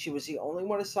 She was the only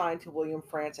one assigned to William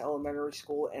Frantz Elementary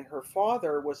School, and her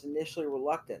father was initially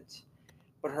reluctant.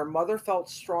 But her mother felt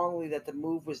strongly that the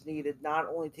move was needed not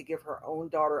only to give her own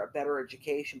daughter a better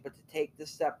education, but to take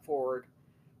this step forward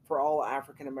for all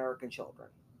African American children.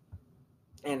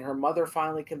 And her mother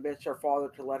finally convinced her father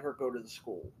to let her go to the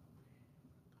school.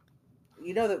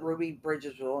 You know that Ruby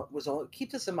Bridges was only,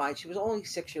 keep this in mind, she was only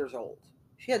 6 years old.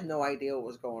 She had no idea what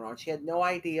was going on. She had no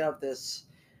idea of this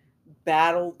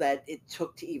battle that it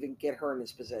took to even get her in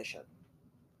this position.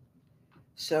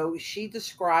 So she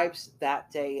describes that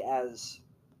day as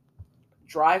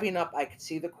driving up, I could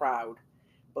see the crowd,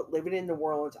 but living in New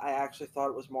Orleans, I actually thought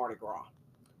it was Mardi Gras.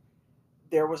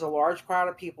 There was a large crowd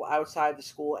of people outside the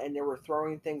school, and they were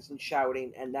throwing things and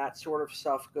shouting, and that sort of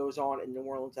stuff goes on in New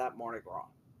Orleans at Mardi Gras.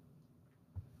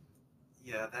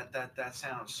 Yeah, that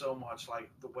sounds so much like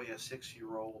the way a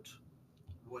 6-year-old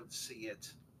would see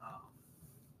it. Um,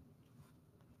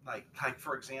 like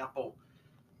for example,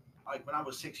 like when I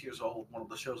was 6 years old, one of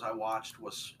the shows I watched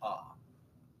was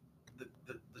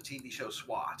the TV show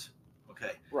SWAT.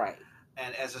 Okay, Right.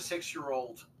 and as a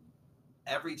 6-year-old,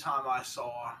 every time I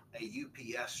saw a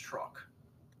UPS truck,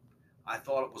 I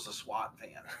thought it was a SWAT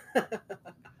van.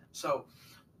 So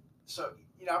so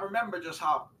I remember just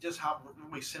how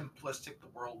really simplistic the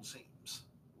world seems.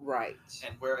 Right.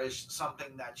 And whereas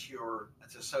something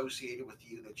that's associated with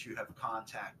you that you have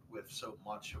contact with so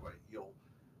much, or you'll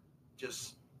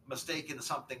just mistaken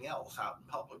something else out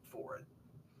in public for it.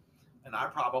 And I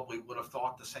probably would have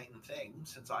thought the same thing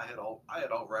since I had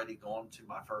already gone to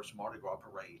my first Mardi Gras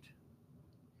parade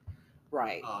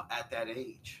Right. at that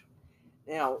age.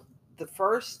 Now, the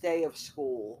first day of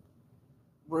school,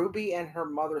 Ruby and her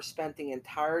mother spent the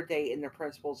entire day in the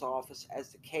principal's office as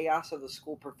the chaos of the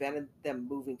school prevented them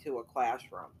moving to a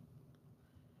classroom.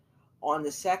 On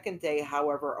the second day,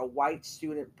 however, a white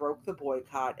student broke the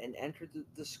boycott and entered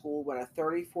the school when a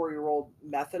 34-year-old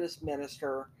Methodist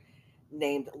minister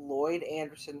named Lloyd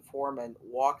Anderson Foreman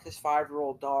walked his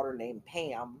 5-year-old daughter named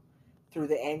Pam through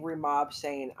the angry mob,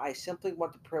 saying, "I simply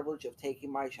want the privilege of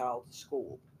taking my child to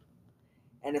school."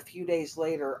 And a few days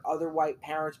later, other white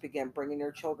parents began bringing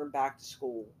their children back to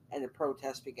school, and the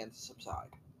protests began to subside.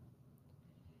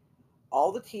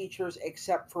 All the teachers,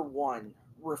 except for one,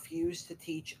 refused to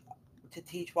teach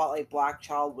while a black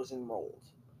child was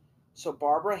enrolled. So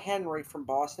Barbara Henry from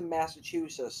Boston,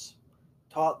 Massachusetts,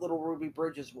 taught little Ruby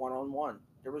Bridges one on one.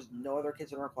 There was no other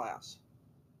kids in her class.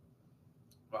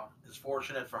 Well, it's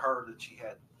fortunate for her that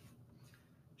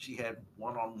she had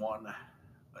one-on-one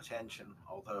attention,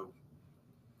 although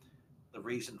the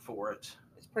reason for it,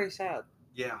 It's pretty sad.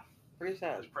 yeah, Pretty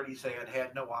sad. was pretty sad.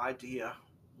 Had no idea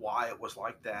why it was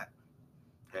like that.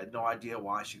 Had no idea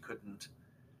why she couldn't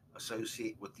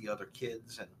associate with the other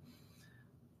kids, and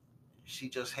she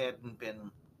just hadn't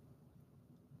been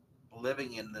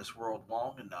living in this world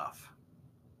long enough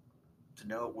to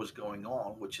know what was going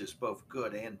on, which is both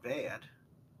good and bad.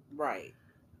 Right.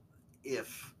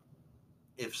 If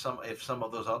if some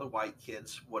of those other white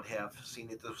kids would have seen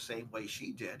it the same way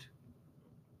she did,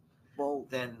 Well,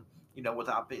 then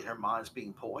without their minds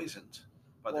being poisoned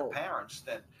by their well, parents,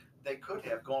 then they could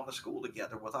have gone to school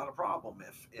together without a problem.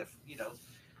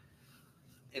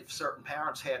 If certain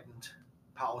parents hadn't,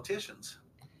 politicians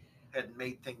hadn't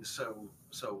made things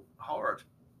so hard.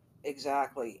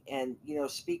 exactly. And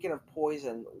speaking of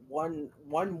poison,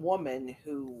 one woman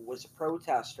who was a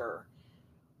protester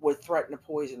would threaten to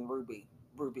poison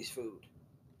Ruby's food.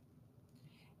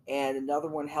 and another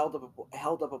one held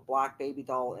up a black baby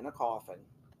doll in a coffin.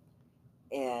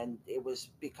 And it was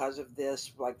because of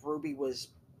this, like Ruby was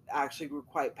actually grew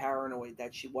quite paranoid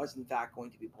that she was in fact going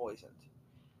to be poisoned.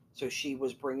 So she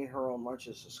was bringing her own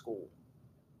lunches to school.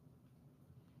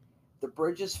 The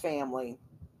Bridges family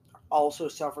also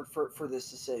suffered for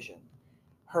this decision.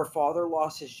 Her father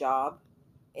lost his job,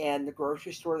 and the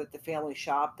grocery store that the family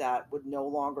shopped at would no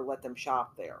longer let them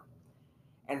shop there.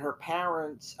 And her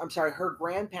grandparents,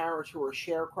 who were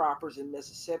sharecroppers in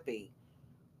Mississippi,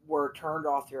 were turned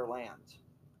off their land.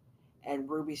 And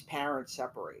Ruby's parents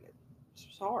separated. This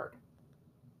was hard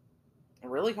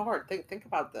and really hard. Think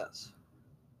about this.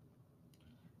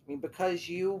 I mean, because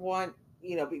you want,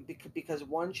 because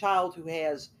one child who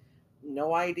has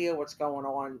no idea what's going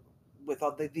on with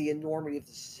all the enormity of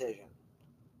the decision,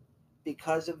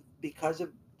 because of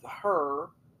her,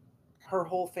 her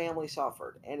whole family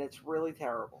suffered, and it's really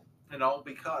terrible. And all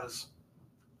because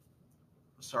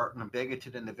certain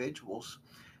bigoted individuals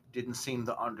didn't seem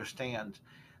to understand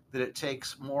that it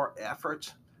takes more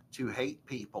effort to hate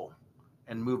people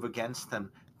and move against them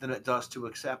than it does to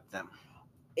accept them.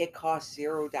 It costs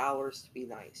 $0 to be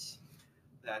nice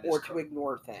That is or to correct.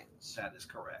 ignore things. That is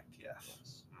correct. Yes.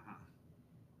 Yes.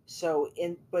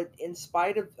 Mhm. In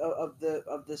spite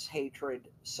of this hatred,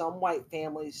 some white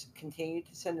families continued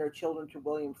to send their children to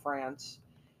William France,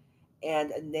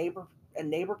 and a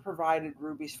neighbor provided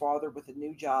Ruby's father with a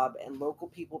new job, and local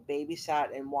people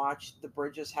babysat and watched the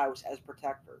Bridges house as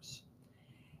protectors.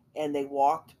 And they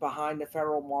walked behind the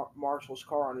federal marshal's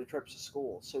car on the trips to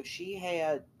school. So she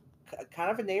had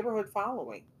kind of a neighborhood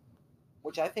following,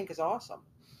 which I think is awesome.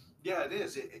 Yeah, it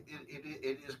is.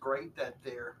 It is great that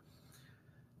there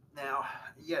now.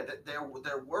 Yeah, that there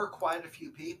were quite a few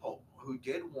people who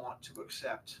did want to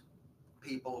accept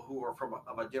people who are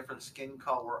of a different skin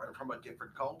color and from a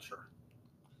different culture.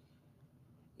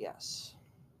 Yes.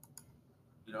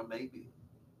 Maybe.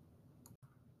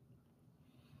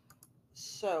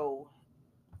 So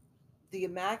the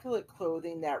immaculate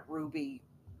clothing that Ruby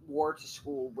wore to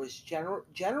school was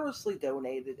generously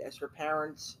donated, as her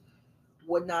parents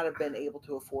would not have been able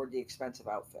to afford the expensive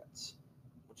outfits,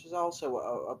 which is also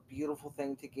a beautiful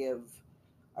thing to give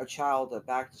a child a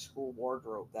back to school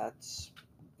wardrobe. That's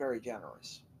very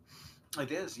generous.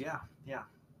 It is. Yeah. Yeah.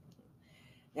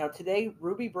 Now, today,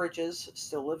 Ruby Bridges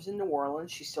still lives in New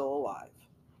Orleans. She's still alive.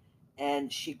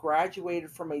 And she graduated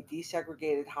from a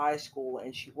desegregated high school,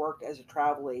 and she worked as a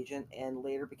travel agent and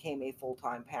later became a full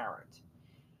time parent.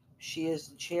 She is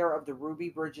the chair of the Ruby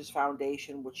Bridges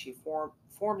Foundation, which she formed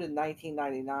in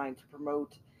 1999 to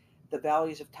promote the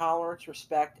values of tolerance,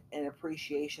 respect, and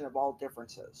appreciation of all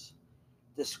differences.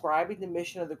 Describing the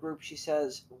mission of the group, she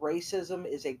says, "Racism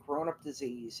is a grown up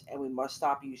disease, and we must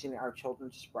stop using our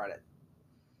children to spread it."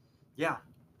 Yeah.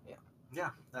 Yeah.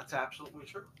 Yeah. That's absolutely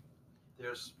true.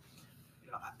 There's,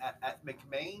 at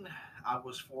McMain, I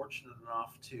was fortunate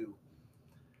enough to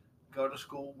go to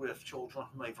school with children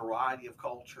from a variety of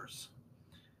cultures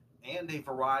and a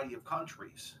variety of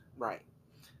countries. Right.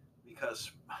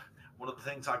 Because one of the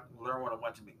things I learned when I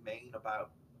went to McMaine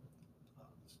about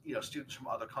students from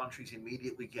other countries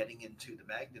immediately getting into the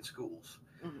magnet schools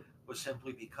Hmm. was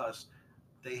simply because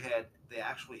they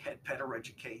actually had better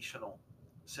educational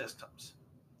systems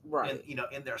Right.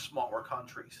 in their smaller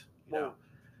countries. Well,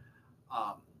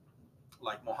 Um,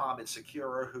 like Mohammed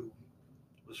Sakura, who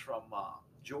was from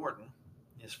Jordan.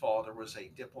 His father was a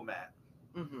diplomat,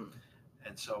 hmm,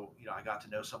 and so I got to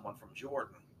know someone from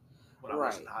Jordan when I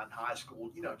was in right. high school.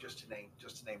 Just to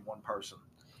name one person.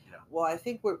 You know, Well, I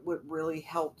think what really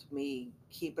helped me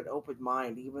keep an open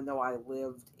mind, even though I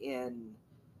lived in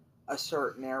a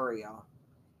certain area,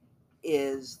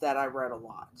 is that I read a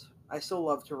lot. I still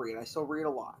love to read. I still read a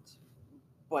lot.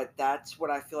 But that's what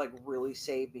I feel like really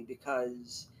saved me,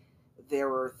 because there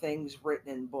are things written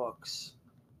in books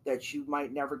that you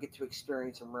might never get to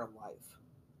experience in real life.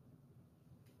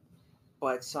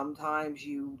 But sometimes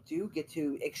you do get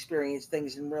to experience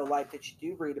things in real life that you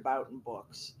do read about in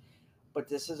books. But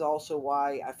this is also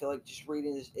why I feel like just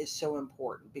reading is so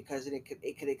important, because it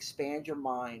could expand your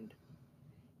mind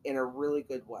in a really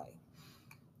good way.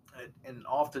 and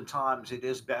oftentimes it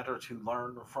is better to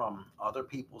learn from other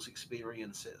people's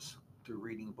experiences through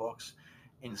reading books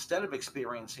instead of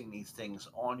experiencing these things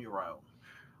on your own.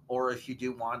 Or if you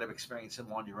do wind up experiencing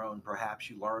them on your own, perhaps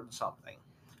you learn something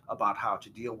about how to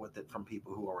deal with it from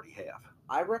people who already have.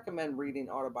 I recommend reading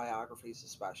autobiographies,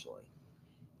 especially.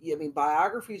 Yeah, I mean,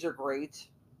 biographies are great,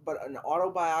 but an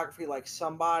autobiography, like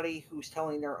somebody who's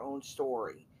telling their own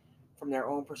story from their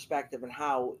own perspective and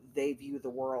how they view the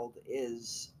world,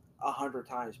 is 100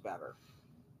 times better.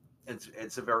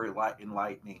 It's a very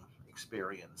enlightening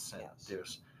experience, and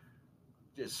Yes.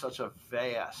 there's such a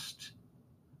vast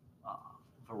uh,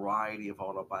 variety of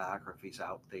autobiographies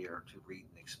out there to read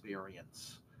and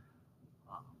experience.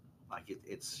 Um, like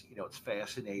it's it's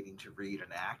fascinating to read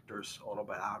an actor's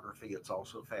autobiography. It's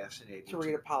also fascinating To to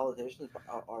read a politician's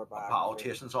a autobiography.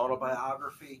 politician's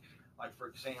autobiography. Like for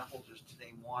example, just to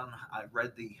name one, I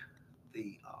read the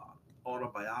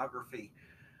autobiography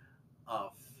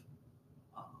of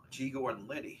G. Gordon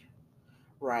Liddy,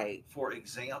 Right. for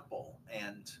example,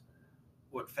 and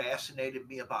what fascinated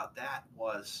me about that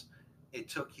was it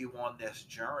took you on this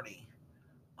journey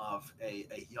of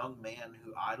a young man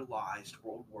who idolized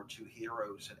World War II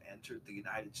heroes and entered the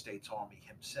United States Army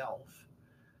himself,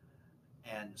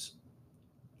 and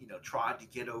tried to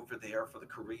get over there for the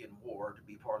Korean War to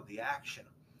be part of the action,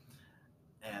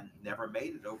 and never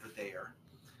made it over there.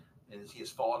 And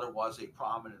his father was a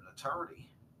prominent attorney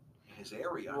in his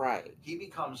area. Right. He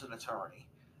becomes an attorney,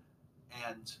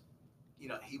 and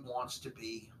he wants to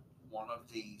be one of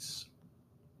these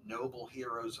noble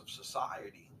heroes of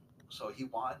society. So he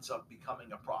winds up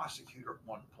becoming a prosecutor at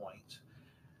one point,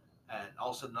 and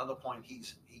also another point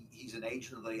he's an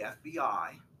agent of the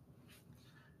FBI,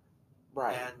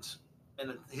 Right.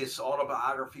 and his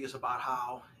autobiography is about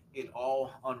how it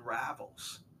all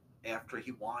unravels after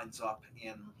he winds up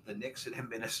in the Nixon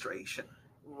administration.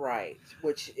 Right.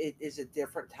 Which it is a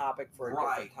different topic for a Right,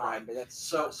 different time, right. but that's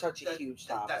So such a huge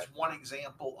that's topic. one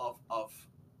example of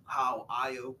how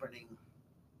eye opening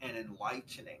and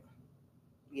enlightening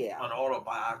Yeah. an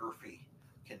autobiography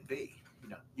can be.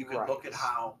 You can look at Right.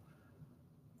 how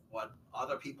what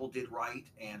other people did right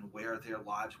and where their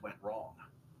lives went wrong.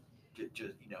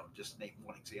 Just name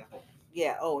one example.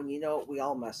 Yeah. Oh, and we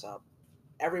all mess up.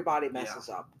 Everybody Yeah. messes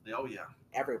up. Oh yeah.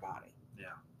 Everybody.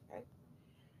 Yeah. Okay.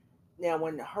 Now,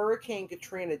 when Hurricane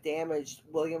Katrina damaged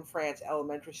William Frantz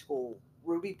Elementary School,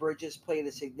 Ruby Bridges played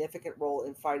a significant role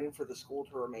in fighting for the school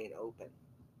to remain open.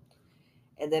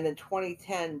 And then in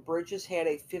 2010, Bridges had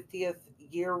a 50th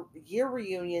year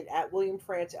reunion at William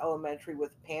Frantz Elementary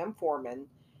with Pam Foreman,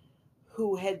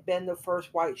 who had been the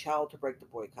first white child to break the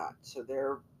boycott. So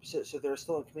they're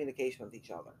still in communication with each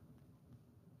other.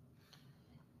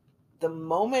 The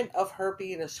moment of her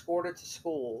being escorted to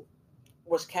school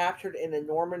was captured in a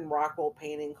Norman Rockwell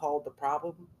painting called The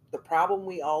Problem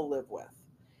We All Live With.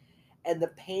 And the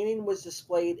painting was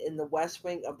displayed in the West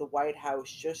Wing of the White House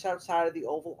just outside of the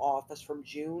Oval Office from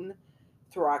June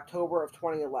through October of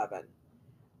 2011.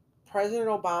 President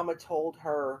Obama told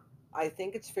her, "I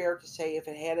think it's fair to say if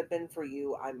it hadn't been for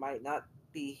you, I might not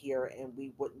be here and we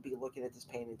wouldn't be looking at this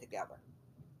painting together."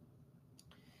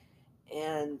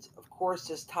 And of course,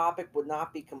 this topic would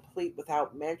not be complete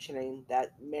without mentioning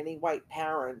that many white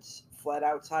parents fled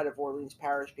outside of Orleans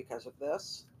Parish because of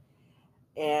this.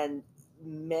 And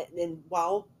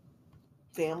while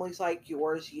families like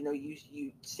yours,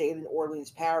 you stayed in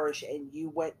Orleans Parish and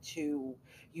you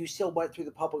still went through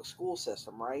the public school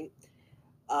system, right?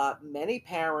 Many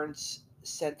parents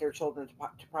sent their children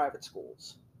to private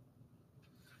schools.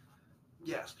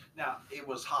 Yes. Now it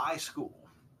was high school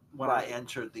when I Right.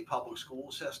 entered the public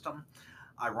school system.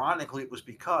 Ironically, it was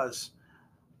because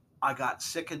I got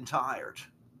sick and tired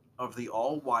of the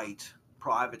all-white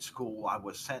private school I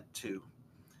was sent to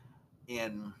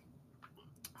in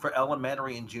for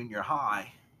elementary and junior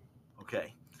high.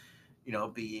 Okay,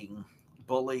 being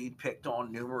bullied, picked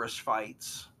on, numerous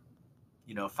fights.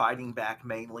 Fighting back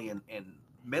mainly in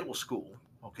middle school.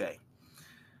 Okay,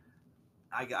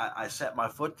 I set my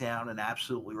foot down and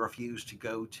absolutely refused to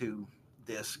go to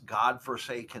this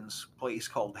godforsaken place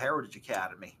called Heritage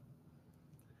Academy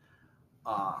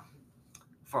uh,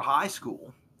 for high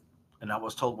school, and I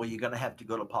was told, well, you're going to have to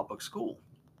go to public school.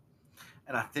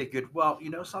 And I figured, well,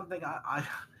 something,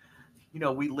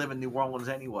 we live in New Orleans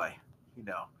anyway. You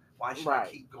know, why should I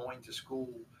Right. keep going to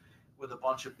school with a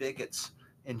bunch of bigots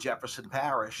in Jefferson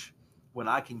Parish when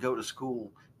I can go to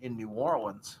school in New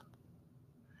Orleans?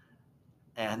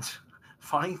 And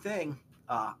funny thing,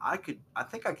 I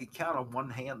think I could count on one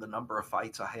hand the number of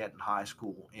fights I had in high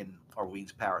school in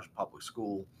Orleans Parish Public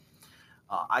School.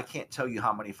 I can't tell you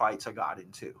how many fights I got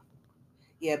into.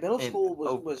 Yeah, middle And school was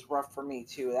oh was rough for me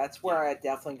too. That's yeah, where I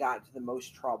definitely got into the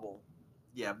most trouble.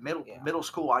 yeah, middle Yeah. middle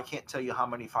school. I can't tell you how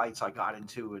many fights I got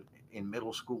into in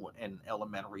middle school and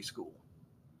elementary school.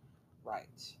 Right.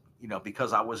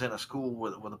 Because I was in a school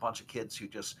with a bunch of kids who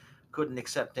just couldn't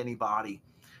accept anybody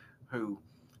who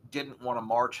didn't want to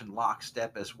march in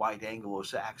lockstep as white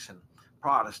Anglo-Saxon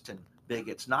Protestant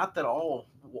bigots. Not that all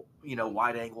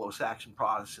white Anglo-Saxon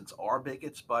Protestants are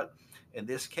bigots, but in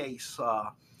this case,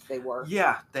 They were.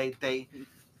 yeah, they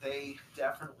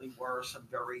definitely were some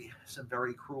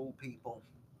very cruel people.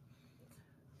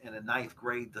 in the ninth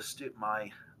grade,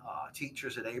 my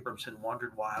teachers at Abramson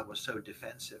wondered why I was so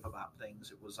defensive about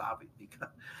things. It was obvious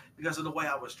because of the way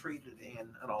I was treated in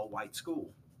an all-white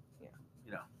school. Yeah.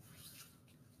 You know,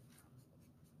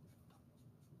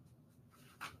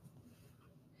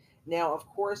 Now, of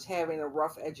course, having a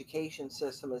rough education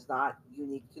system is not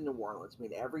unique to New Orleans. I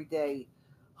mean, every day,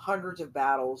 hundreds of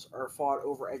battles are fought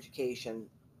over education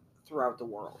throughout the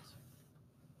world.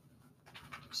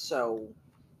 So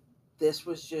this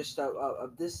was just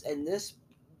this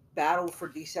battle for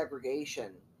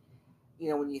desegregation.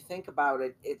 When you think about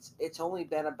it, it's only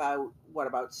been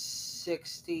about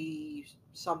 60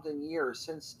 something years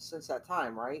since that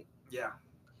time, right? yeah,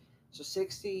 So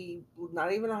 60,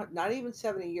 not even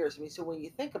 70 years. I mean, so when you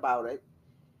think about it,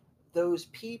 those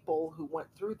people who went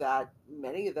through that,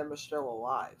 many of them are still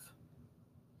alive.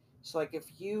 So like if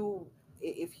you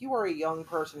are a young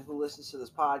person who listens to this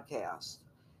podcast,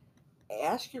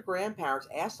 ask your grandparents,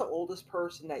 ask the oldest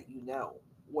person that you know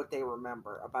what they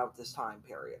remember about this time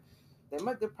period. They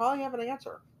probably have an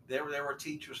answer. there were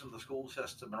teachers in the school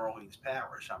system in Orleans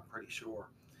Parish, I'm pretty sure,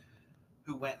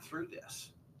 who went through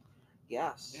this.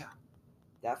 Yes, Yeah.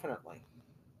 definitely,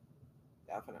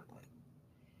 definitely.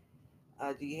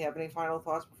 Do you have any final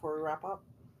thoughts before we wrap up?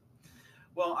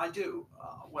 Well, I do.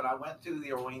 When I went through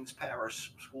the Orleans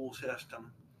Parish school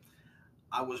system,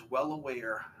 I was well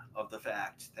aware of the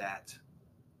fact that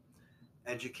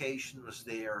education was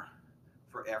there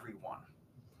for everyone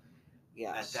at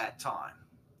Yes, that time.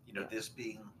 yes, This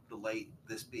being the late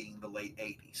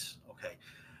 '80s. Okay,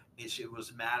 it was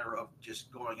a matter of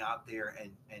just going out there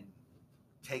and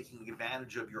taking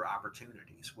advantage of your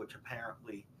opportunities, which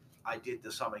apparently I did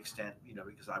to some extent.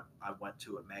 Because I went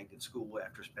to a magnet school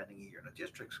after spending a year in a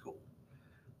district school,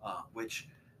 which,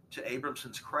 to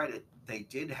Abramson's credit, they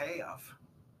did have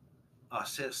a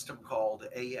system called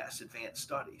AS, Advanced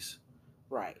Studies,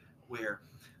 right. where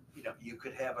you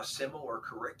could have a similar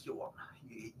curriculum.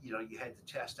 You had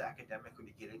to test academically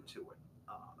to get into it.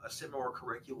 A similar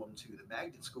curriculum to the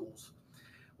magnet schools,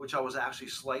 which I was actually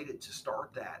slated to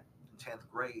start that in 10th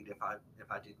grade if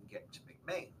I didn't get into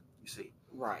McMain. You see,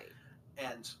 Right.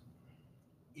 and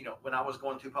when I was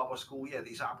going through public school, yeah,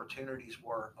 these opportunities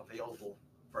were available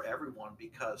for everyone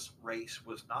because race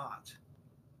was not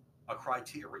a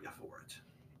criteria for it.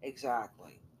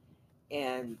 Exactly.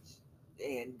 And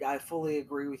I fully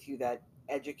agree with you that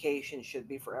education should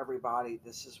be for everybody.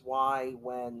 This is why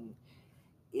when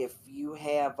if you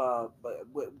have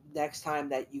next time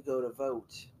that you go to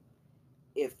vote,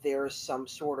 if there's some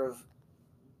sort of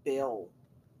bill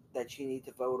that you need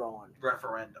to vote on,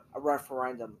 Referendum. a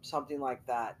referendum, something like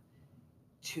that,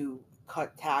 to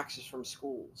cut taxes from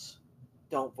schools,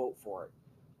 don't vote for it.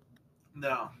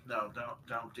 No, no,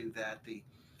 don't do that. The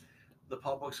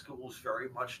public schools very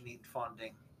much need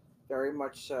funding. Very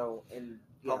much so. And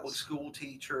Public yes, school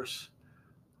teachers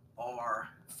are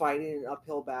fighting an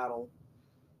uphill battle.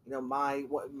 My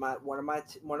one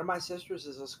of my sisters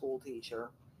is a school teacher,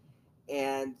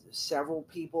 and several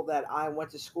people that I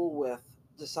went to school with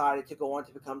decided to go on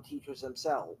to become teachers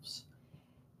themselves.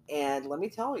 And let me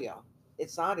tell you,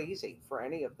 it's not easy for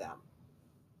any of them.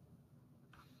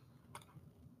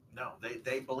 no,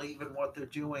 they believe in what they're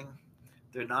doing.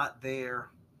 They're not there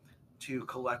to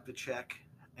collect the check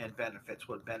and benefits.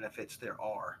 What benefits there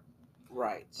are.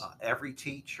 Right. Every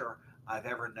teacher I've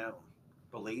ever known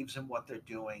believes in what they're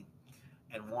doing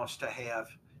and wants to have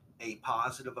a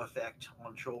positive effect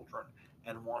on children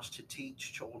and wants to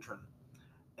teach children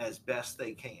as best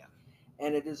they can.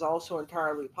 And it is also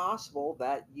entirely possible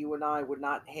that you and I would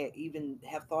not even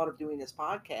have thought of doing this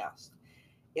podcast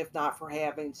if not for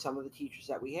having some of the teachers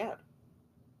that we had.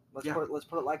 Yeah, Let's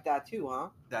put it like that too, huh?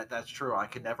 that's true. I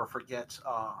can never forget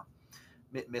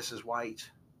Mrs. White.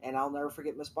 And I'll never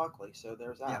forget Miss Buckley. So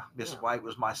there's Yeah, that. Mrs. Yeah. White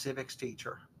was my civics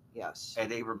teacher Yes. at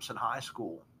Abramson High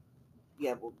School.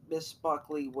 Yeah. Well, Miss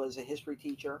Buckley was a history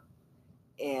teacher,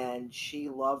 and she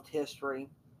loved history.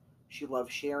 She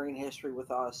loved sharing history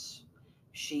with us.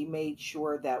 She made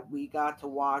sure that we got to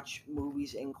watch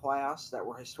movies in class that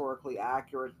were historically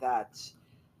accurate that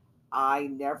I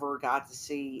never got to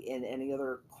see in any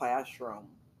other classroom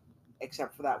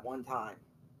except for that one time.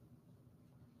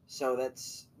 So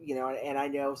and I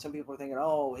know some people are thinking,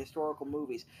 oh, historical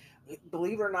movies.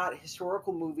 Believe it or not,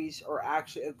 historical movies are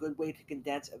actually a good way to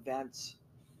condense events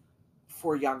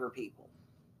for younger people.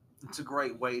 It's a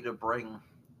great way to bring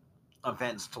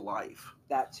events to life.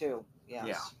 That too. Yeah.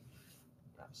 Yes.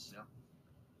 Yes.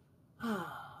 Yeah.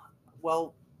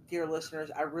 Well, dear listeners,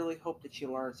 I really hope that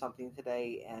you learned something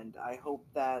today, and I hope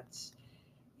that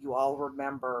you all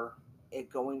remember it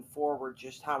going forward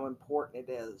just how important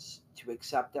it is to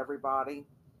accept everybody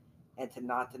and to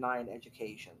not deny an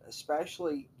education,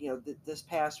 especially this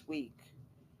past week,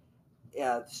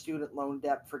 student loan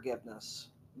debt forgiveness,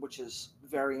 which is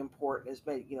very important. Has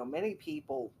made many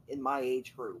people in my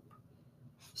age group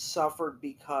has suffered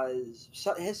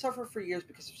for years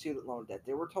because of student loan debt.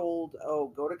 They were told, "Oh,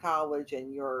 go to college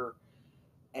and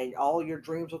all your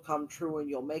dreams will come true and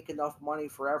you'll make enough money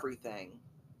for everything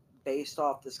based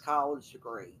off this college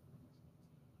degree."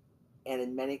 And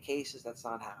in many cases, that's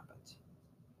not happened.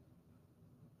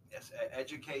 Yes,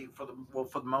 educate for the well,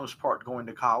 for the most part, going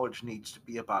to college needs to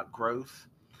be about growth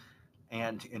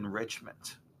and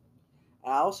enrichment.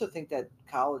 And I also think that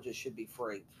colleges should be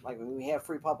free. Like when we have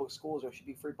free public schools, there should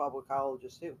be free public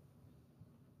colleges too.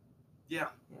 Yeah,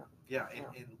 Yeah, yeah, yeah.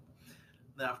 and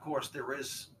now of course there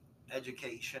is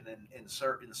education in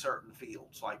certain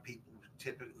fields, like people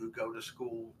typically who go to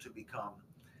school to become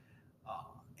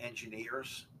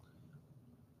engineers,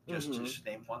 just Mm-hmm. to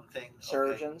name one thing. Okay,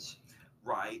 Surgeons.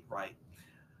 right, right.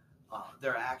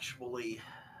 They're actually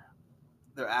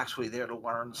there to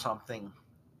learn something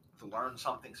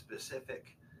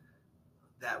specific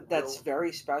that That's will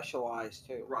very specialized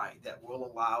too, right that will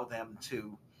allow them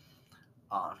to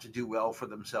do well for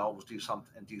themselves, do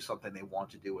something they want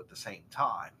to do at the same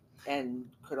time. and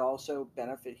could also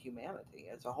benefit humanity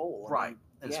as a whole. I Right. mean,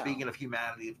 And yeah, speaking of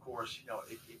humanity, of course,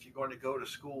 if you're going to go to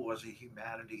school as a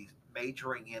humanities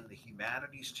majoring in the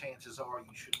humanities, chances are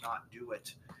you should not do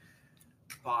it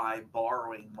by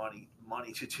borrowing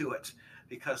money to do it,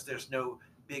 because there's no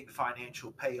big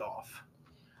financial payoff,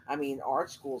 I mean,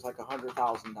 art school is like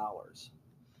 $100,000.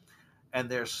 and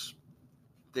there's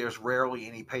rarely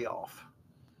any payoff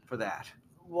for that.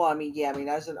 Well, I mean, yeah, I mean,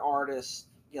 as an artist,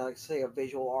 like say a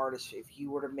visual artist, if you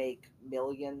were to make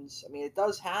millions, I mean, it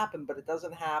does happen, but it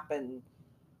doesn't happen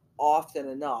often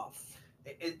enough,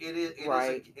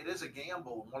 right? It is a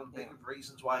gamble. One of the Yeah, big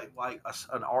reasons why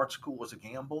an art school is a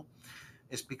gamble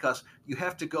is because you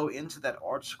have to go into that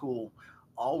art school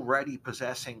already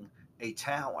possessing a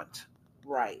talent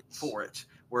right. for it,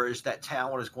 whereas that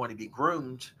talent is going to be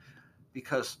groomed,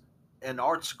 because an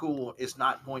art school is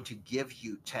not going to give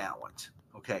you talent.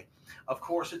 Okay, of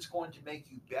course it's going to make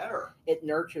you better. It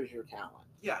nurtures your talent.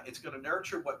 Yeah, it's going to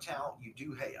nurture what talent you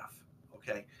do have.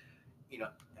 Okay, you know,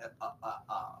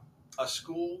 a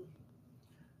school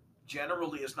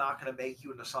generally is not going to make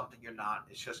you into something you're not.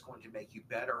 It's just going to make you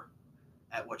better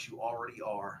at what you already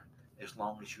are, as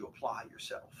long as you apply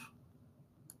yourself.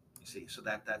 You see, so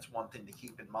that's one thing to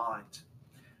keep in mind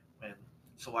when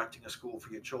selecting a school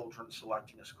for your children,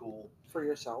 selecting a school For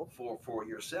yourself, for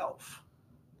yourself.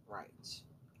 right?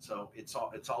 So it's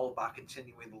all about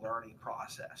continuing the learning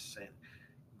process and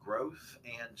growth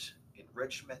and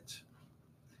enrichment,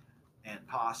 and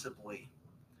possibly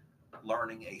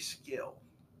learning a skill.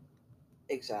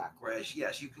 Exactly. Whereas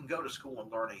yes, you can go to school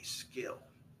and learn a skill.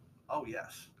 Oh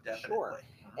yes, Sure. definitely.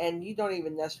 And you don't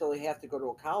even necessarily have to go to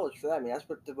a college for that. I mean, that's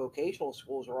what the vocational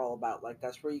schools are all about. Like,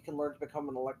 that's where you can learn to become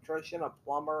an electrician, a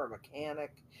plumber, a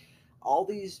mechanic, all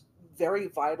these very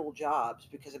vital jobs.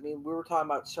 Because, I mean, we were talking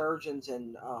about surgeons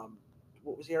and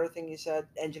what was the other thing you said?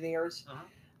 Engineers. Uh-huh.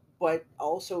 But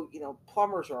also,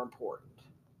 plumbers are important.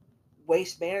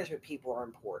 Waste management people are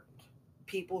important.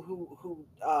 People who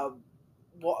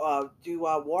do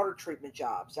water treatment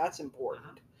jobs, that's Uh-huh.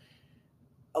 important.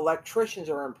 Electricians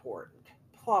are important,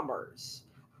 plumbers,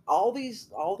 all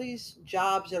these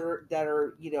jobs that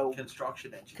are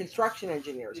Construction engineers. construction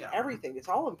engineers, Yeah. everything, it's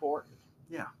all important.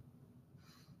 Yeah.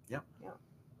 Yep. Yeah,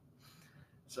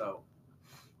 So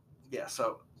yeah.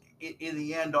 So in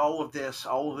the end, all of this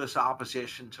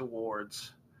opposition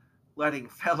towards letting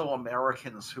fellow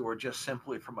Americans who are just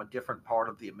simply from a different part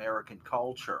of the American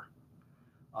culture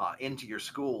into your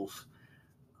schools,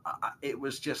 it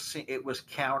was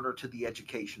counter to the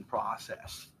education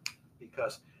process,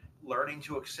 because learning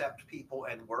to accept people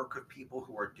and work with people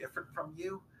who are different from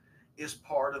you is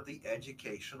part of the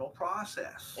educational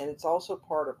process. and it's also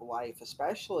part of life,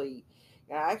 especially.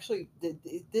 And actually,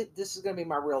 this is going to be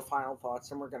my real final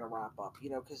thoughts, and we're going to wrap up.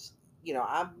 Because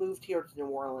I moved here to New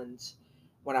Orleans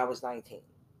when I was 19,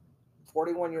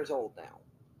 41 years old now,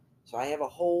 so I have a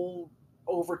whole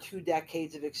over 2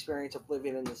 decades of experience of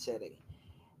living in the city.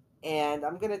 And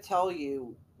I'm going to tell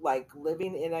you, like,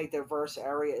 living in a diverse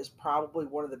area is probably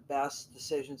one of the best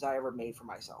decisions I ever made for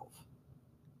myself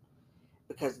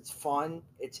because it's fun,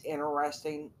 it's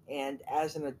interesting, and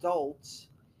as an adult,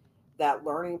 that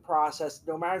learning process,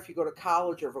 no matter if you go to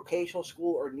college or vocational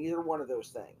school or neither one of those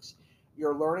things,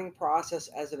 your learning process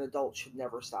as an adult should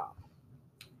never stop.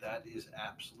 That is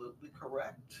absolutely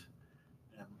correct.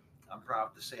 And I'm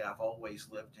proud to say I've always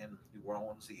lived in New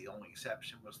Orleans. The only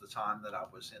exception was the time that I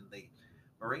was in the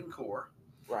Marine Corps.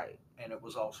 Right. And it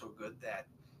was also good that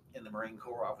in the Marine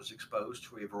Corps I was exposed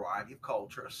to a variety of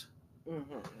cultures.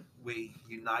 Mm-hmm. We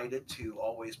united to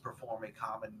always perform a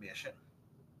common mission.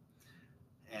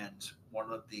 And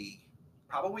one of the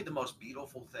probably the most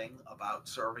beautiful thing about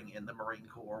serving in the Marine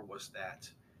Corps was that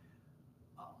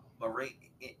uh, Marine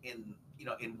in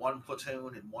in one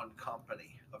platoon in one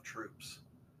company of troops,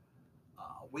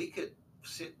 we could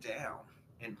sit down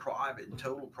in private in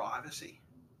total privacy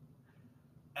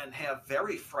and have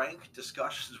very frank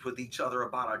discussions with each other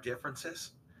about our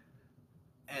differences.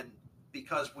 And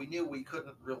because we knew we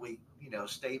couldn't really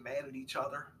stay mad at each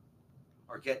other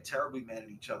or get terribly mad at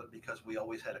each other because we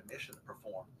always had a mission to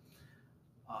perform.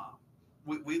 Uh,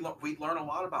 we learn a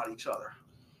lot about each other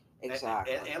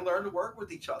Exactly. and learn to work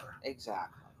with each other.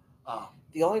 Exactly. Um,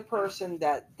 The only person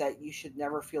that you should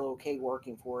never feel okay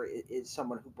working for is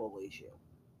someone who bullies you.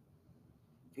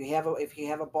 If you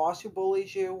have a boss who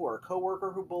bullies you or a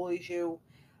coworker who bullies you,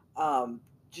 um,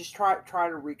 just try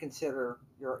to reconsider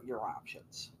your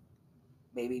options.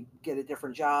 Maybe get a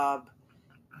different job,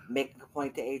 make a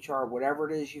complaint to HR, whatever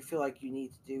it is you feel like you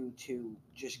need to do to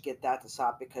just get that to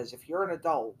stop. Because if you're an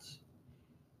adult,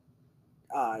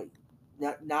 uh,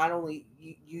 not only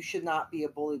you should not be a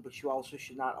bully, but you also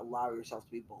should not allow yourself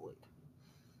to be bullied.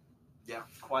 yeah,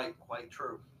 quite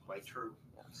true, quite true.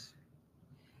 Yes.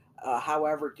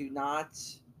 However, do not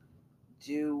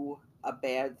do a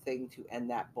bad thing to end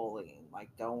that bullying. Like,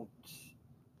 don't.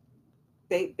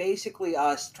 Basically,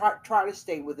 try to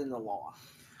stay within the law.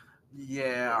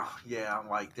 Yeah, Yeah. yeah.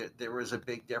 Like there is a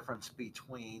big difference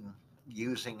between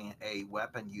using a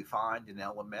weapon you find in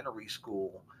elementary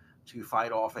school to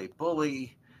fight off a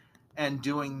bully and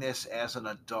doing this as an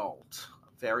adult.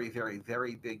 Very, very,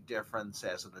 very big difference.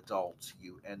 As an adult,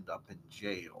 you end up in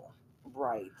jail.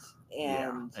 Right. Yeah,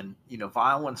 And and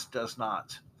violence does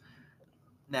not.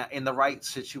 Now, in the right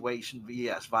situation,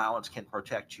 yes, violence can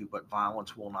protect you, but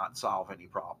violence will not solve any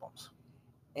problems.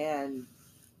 and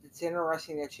it's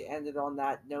interesting that you ended on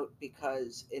that note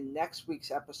because in next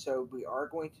week's episode we are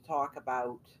going to talk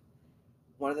about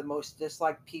one of the most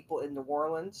disliked people in New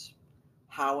Orleans,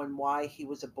 how and why he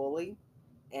was a bully,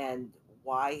 and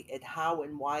how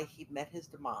and why he met his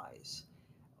demise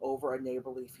over a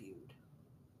neighborly feud.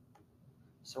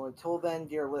 So until then,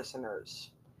 dear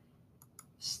listeners,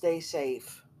 stay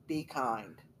safe, be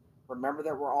kind. Remember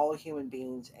that we're all human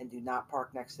beings and do not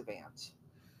park next to vans.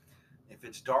 If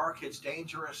it's dark, it's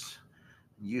dangerous.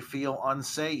 You feel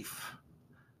unsafe.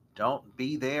 Don't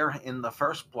be there in the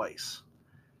first place.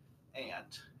 And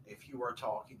if you are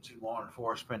talking to law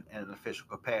enforcement in an official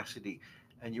capacity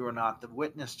and you are not the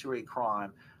witness to a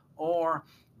crime or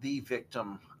the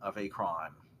victim of a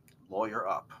crime, lawyer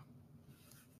up.